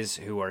 guys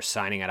who are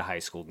signing out of high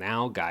school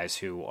now, guys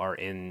who are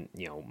in,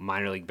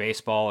 minor league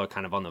baseball or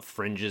kind of on the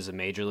fringes of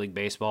Major League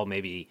Baseball,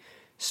 maybe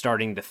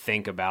starting to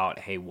think about,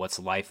 hey, what's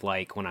life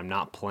like when I'm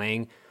not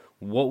playing?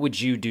 What would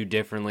you do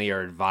differently or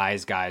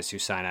advise guys who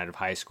sign out of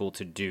high school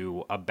to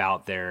do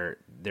about their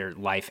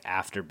life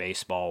after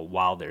baseball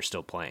while they're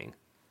still playing?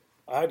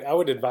 I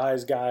would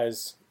advise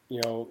guys,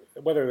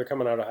 whether they're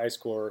coming out of high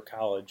school or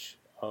college,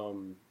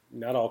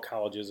 not all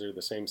colleges are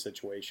the same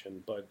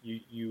situation, but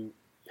you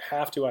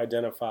have to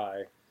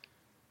identify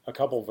a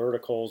couple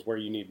verticals where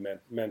you need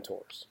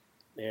mentors.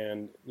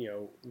 And,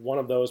 one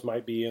of those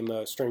might be in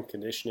the strength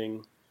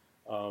conditioning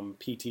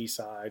PT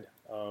side.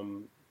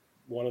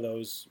 One of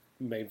those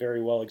may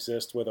very well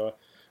exist with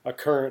a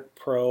current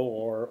pro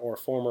or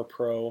former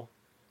pro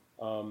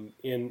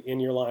in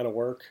your line of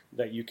work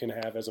that you can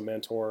have as a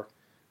mentor,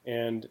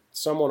 and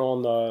someone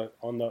on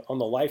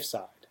the life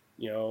side.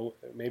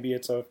 Maybe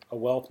it's a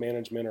wealth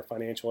management or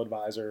financial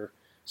advisor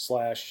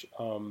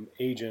 /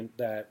 agent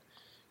that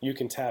you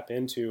can tap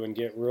into and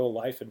get real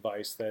life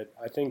advice that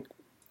I think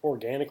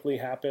organically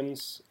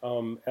happens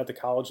at the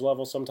college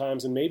level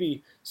sometimes. And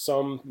maybe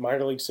some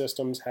minor league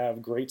systems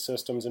have great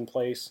systems in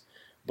place,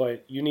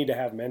 but you need to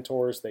have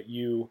mentors that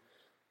you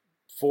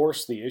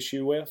force the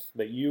issue with,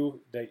 that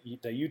you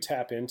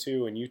tap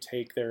into, and you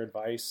take their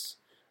advice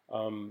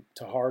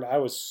to heart.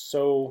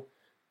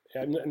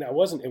 It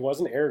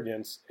wasn't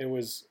arrogance.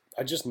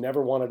 I just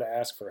never wanted to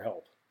ask for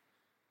help.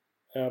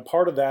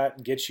 Part of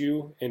that gets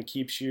you and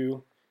keeps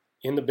you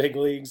in the big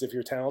leagues if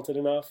you're talented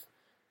enough.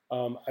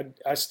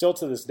 I still,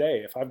 to this day,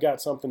 if I've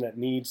got something that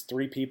needs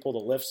 3 people to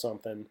lift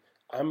something,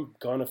 I'm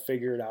going to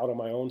figure it out on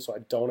my own, so I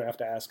don't have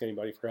to ask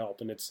anybody for help.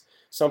 And it's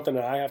something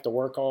that I have to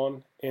work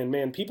on. And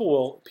man, people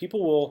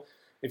will,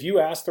 if you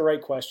ask the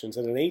right questions,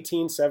 as an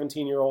 18,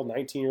 17-year-old,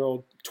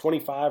 19-year-old,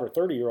 25 or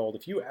 30-year-old,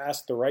 if you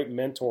ask the right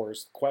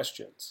mentors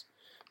questions,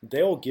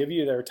 they'll give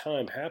you their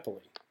time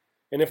happily.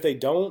 And if they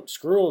don't,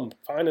 screw them,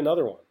 find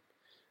another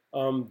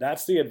one.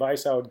 That's the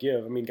advice I would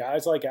give. I mean,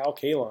 guys like Al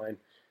Kaline,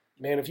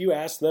 man, if you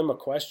ask them a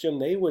question,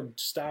 they would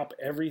stop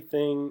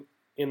everything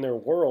in their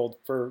world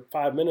for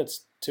 5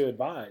 minutes to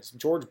advise.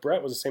 George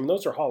Brett was the same.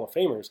 Those are Hall of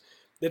Famers.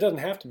 It doesn't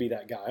have to be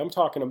that guy. I'm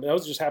talking about,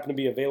 those just happen to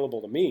be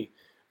available to me.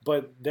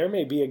 But there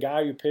may be a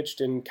guy who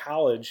pitched in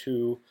college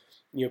who,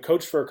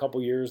 coached for a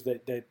couple years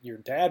that your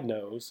dad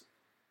knows,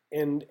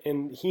 and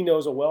he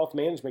knows a wealth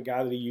management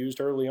guy that he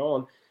used early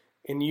on,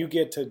 and you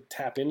get to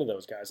tap into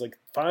those guys. Like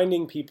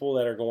finding people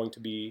that are going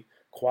to be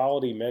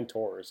quality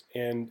mentors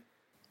and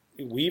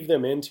weave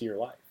them into your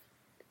life.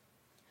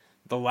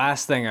 The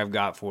last thing I've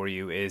got for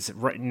you is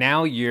right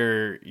now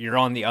you're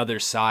on the other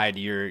side.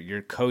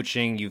 You're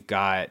coaching. You've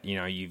got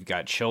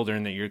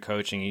children that you're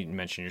coaching. You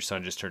mentioned your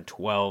son just turned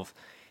 12,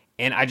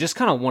 and I just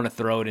kind of want to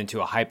throw it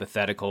into a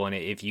hypothetical. And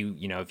if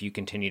you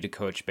continue to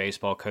coach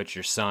baseball, coach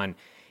your son,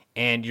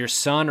 and your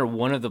son or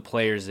one of the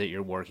players that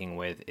you're working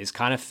with is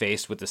kind of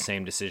faced with the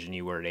same decision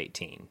you were at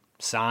 18: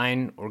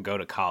 sign or go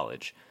to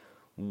college.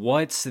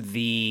 What's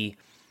the,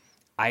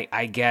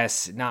 I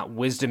guess, not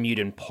wisdom you'd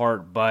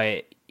impart,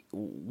 but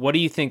what do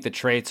you think the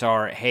traits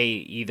are? Hey,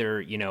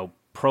 either,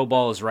 pro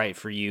ball is right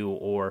for you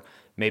or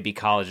maybe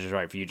college is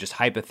right for you. Just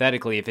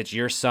hypothetically, if it's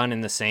your son in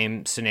the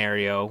same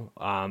scenario,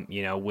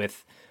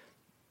 with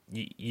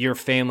your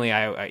family,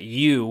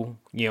 you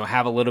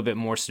have a little bit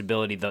more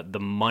stability. The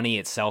money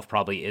itself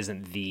probably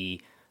isn't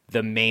the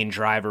main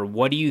driver.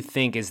 What do you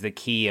think is the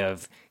key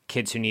of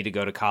kids who need to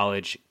go to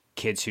college,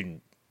 kids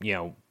who,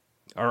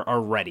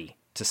 are ready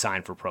to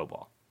sign for pro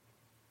ball?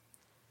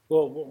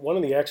 Well, one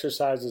of the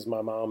exercises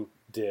my mom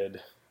did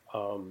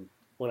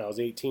when I was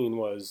 18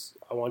 was,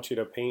 I want you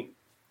to paint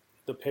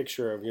the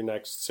picture of your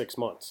next 6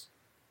 months.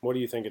 What do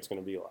you think it's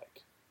going to be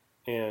like?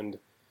 And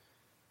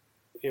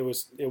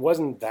it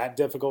wasn't that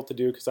difficult to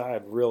do because I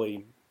had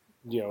really,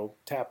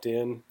 tapped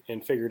in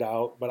and figured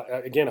out. But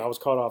again, I was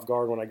caught off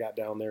guard when I got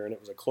down there, and it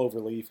was a clover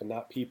leaf and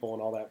not people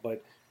and all that.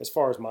 But as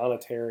far as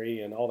monetary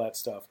and all that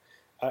stuff,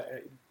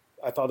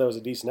 I thought that was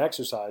a decent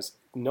exercise.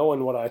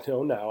 Knowing what I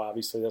know now,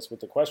 obviously that's what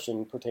the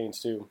question pertains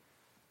to.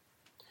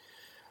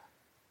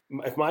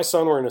 If my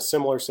son were in a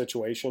similar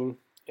situation,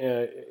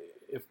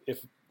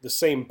 if the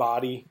same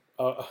body,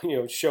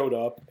 showed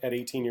up at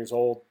 18 years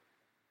old,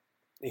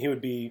 he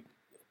would be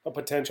a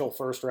potential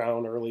first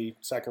round, early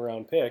second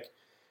round pick.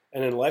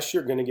 And unless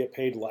you're going to get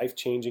paid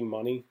life-changing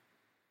money,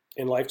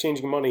 and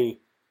life-changing money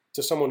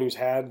to someone who's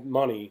had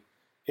money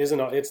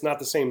it's not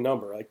the same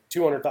number. Like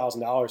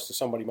 $200,000 to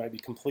somebody might be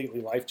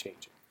completely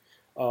life-changing.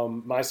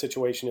 My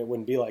situation, it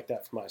wouldn't be like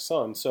that for my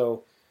son.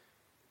 So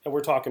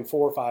we're talking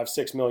 $4, $5,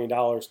 $6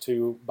 million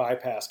to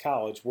bypass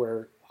college,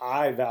 where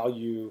I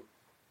value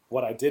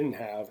what I didn't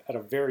have at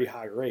a very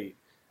high rate.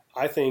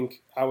 I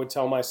think I would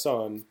tell my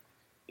son,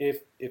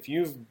 if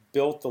you've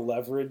built the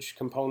leverage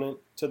component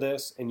to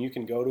this and you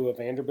can go to a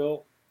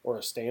Vanderbilt or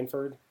a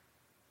Stanford,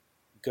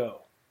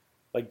 go.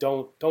 Like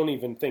don't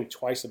even think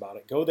twice about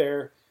it. Go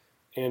there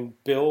and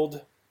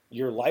build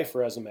your life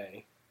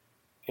resume.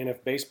 And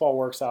if baseball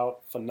works out,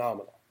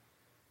 phenomenal.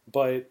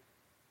 But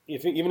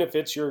even if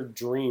it's your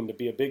dream to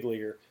be a big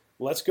leaguer,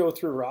 let's go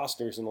through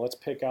rosters and let's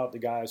pick out the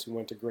guys who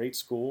went to great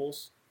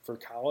schools for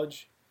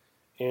college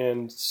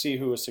and see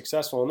who was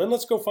successful. And then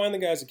let's go find the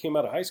guys that came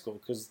out of high school,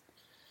 because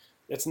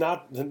it's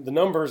not, the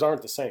numbers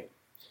aren't the same.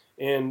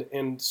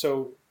 And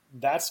so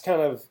that's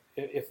kind of,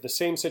 if the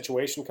same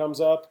situation comes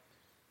up,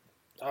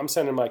 I'm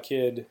sending my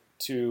kid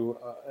to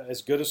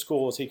as good a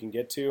school as he can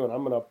get to, and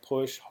I'm going to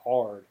push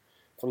hard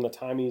from the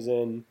time he's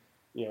in,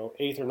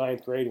 8th or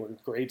 9th grade, where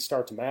grades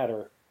start to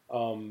matter.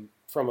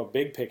 From a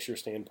big picture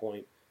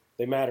standpoint,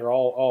 they matter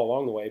all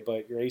along the way.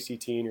 But your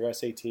ACT and your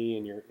SAT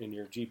and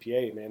your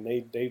GPA, man,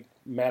 they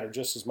matter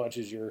just as much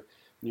as your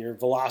your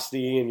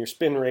velocity and your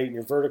spin rate and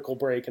your vertical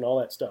brake and all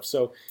that stuff.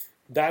 So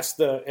that's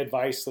the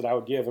advice that I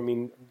would give. I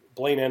mean,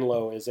 Blaine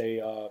Enlow is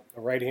a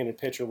right-handed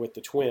pitcher with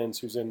the Twins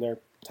who's in their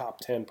top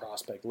 10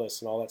 prospect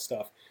lists and all that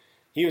stuff.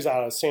 He was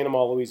out of Santa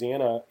Maula,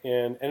 Louisiana,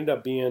 and ended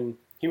up being,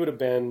 he would have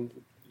been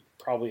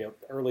probably an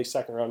early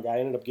second-round guy,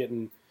 ended up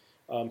getting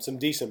some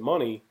decent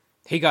money.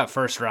 He got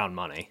first-round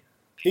money.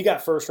 He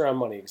got first-round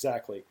money,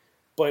 exactly.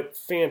 But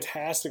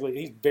fantastically,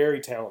 he's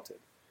very talented.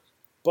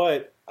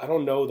 But I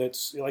don't know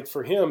that's, like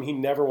for him, he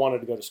never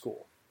wanted to go to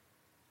school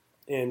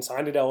and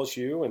signed at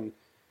LSU. And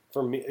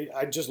for me,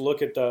 I just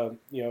look at the,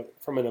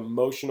 from an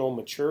emotional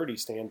maturity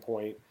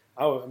standpoint,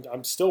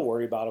 I'm still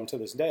worried about him to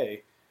this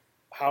day,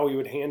 how he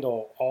would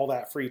handle all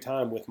that free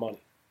time with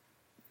money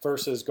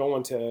versus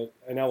going to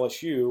an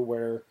LSU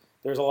where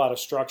there's a lot of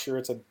structure.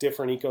 It's a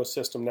different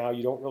ecosystem now.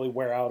 You don't really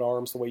wear out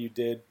arms the way you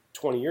did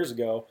 20 years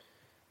ago.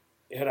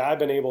 Had I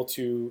been able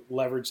to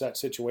leverage that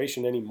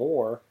situation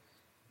anymore,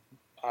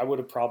 I would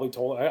have probably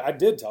told, I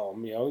did tell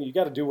him, you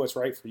got to do what's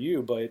right for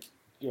you, but,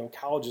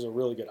 college is a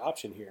really good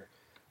option here.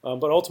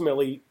 But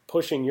ultimately,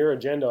 pushing your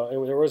agenda,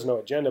 there was no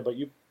agenda, but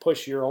you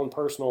push your own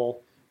personal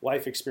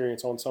life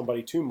experience on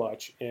somebody too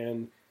much,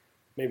 and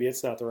maybe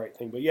it's not the right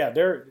thing. But yeah,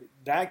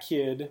 that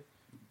kid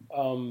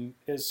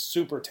is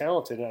super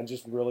talented, and I'm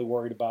just really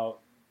worried about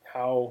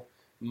how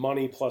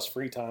money plus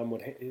free time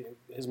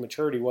his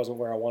maturity wasn't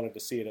where I wanted to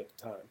see it at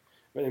the time.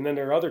 And then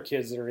there are other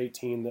kids that are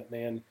 18 that,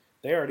 man,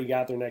 they already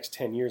got their next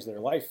 10 years of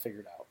their life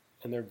figured out,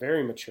 and they're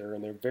very mature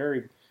and they're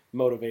very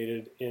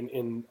motivated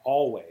in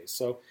all ways.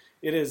 So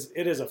it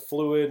is a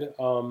fluid,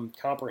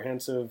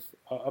 comprehensive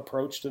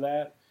approach to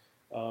that.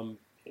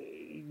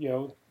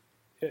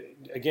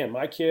 Again,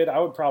 my kid, I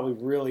would probably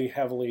really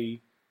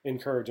heavily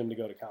encourage him to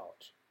go to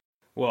college.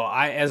 Well,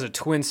 as a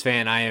Twins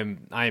fan, I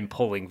am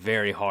pulling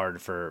very hard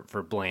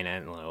for Blaine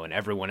Enlow and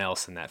everyone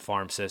else in that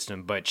farm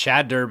system. But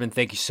Chad Durbin,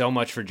 thank you so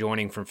much for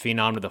joining from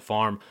Phenom to the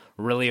Farm.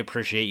 Really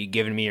appreciate you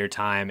giving me your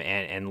time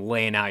and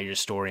laying out your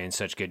story in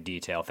such good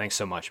detail. Thanks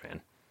so much, man.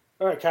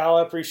 All right, Kyle,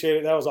 I appreciate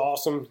it. That was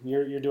awesome.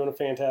 You're doing a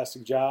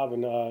fantastic job,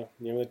 and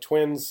the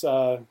Twins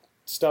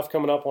stuff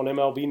coming up on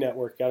MLB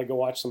Network. Got to go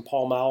watch some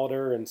Paul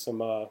Molitor and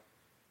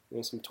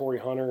some Torrey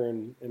Hunter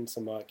and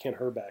some Kent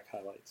Hrbek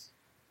highlights.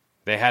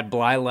 They had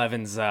Bly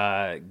Levin's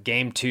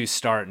Game 2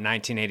 start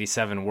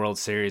 1987 World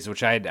Series,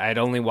 which I'd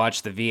only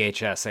watched the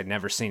VHS. I'd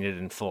never seen it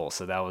in full,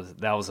 so that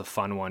was a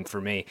fun one for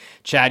me.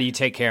 Chad, you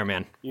take care,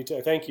 man. You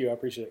too. Thank you. I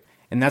appreciate it.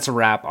 And that's a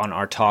wrap on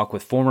our talk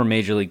with former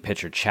Major League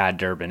pitcher Chad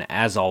Durbin.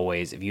 As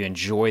always, if you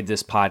enjoyed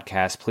this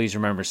podcast, please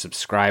remember to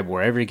subscribe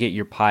wherever you get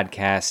your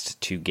podcast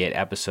to get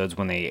episodes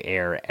when they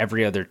air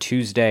every other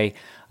Tuesday.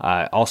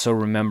 Also,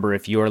 remember,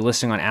 if you are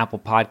listening on Apple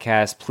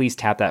Podcasts, please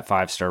tap that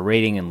 5-star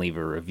rating and leave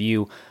a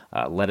review.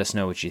 Let us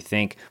know what you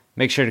think.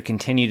 Make sure to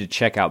continue to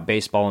check out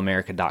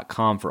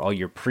baseballamerica.com for all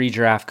your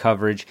pre-draft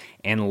coverage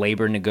and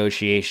labor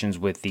negotiations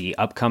with the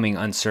upcoming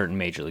uncertain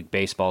Major League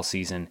Baseball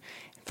season.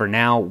 For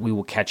now, we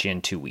will catch you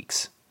in 2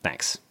 weeks.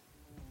 Thanks.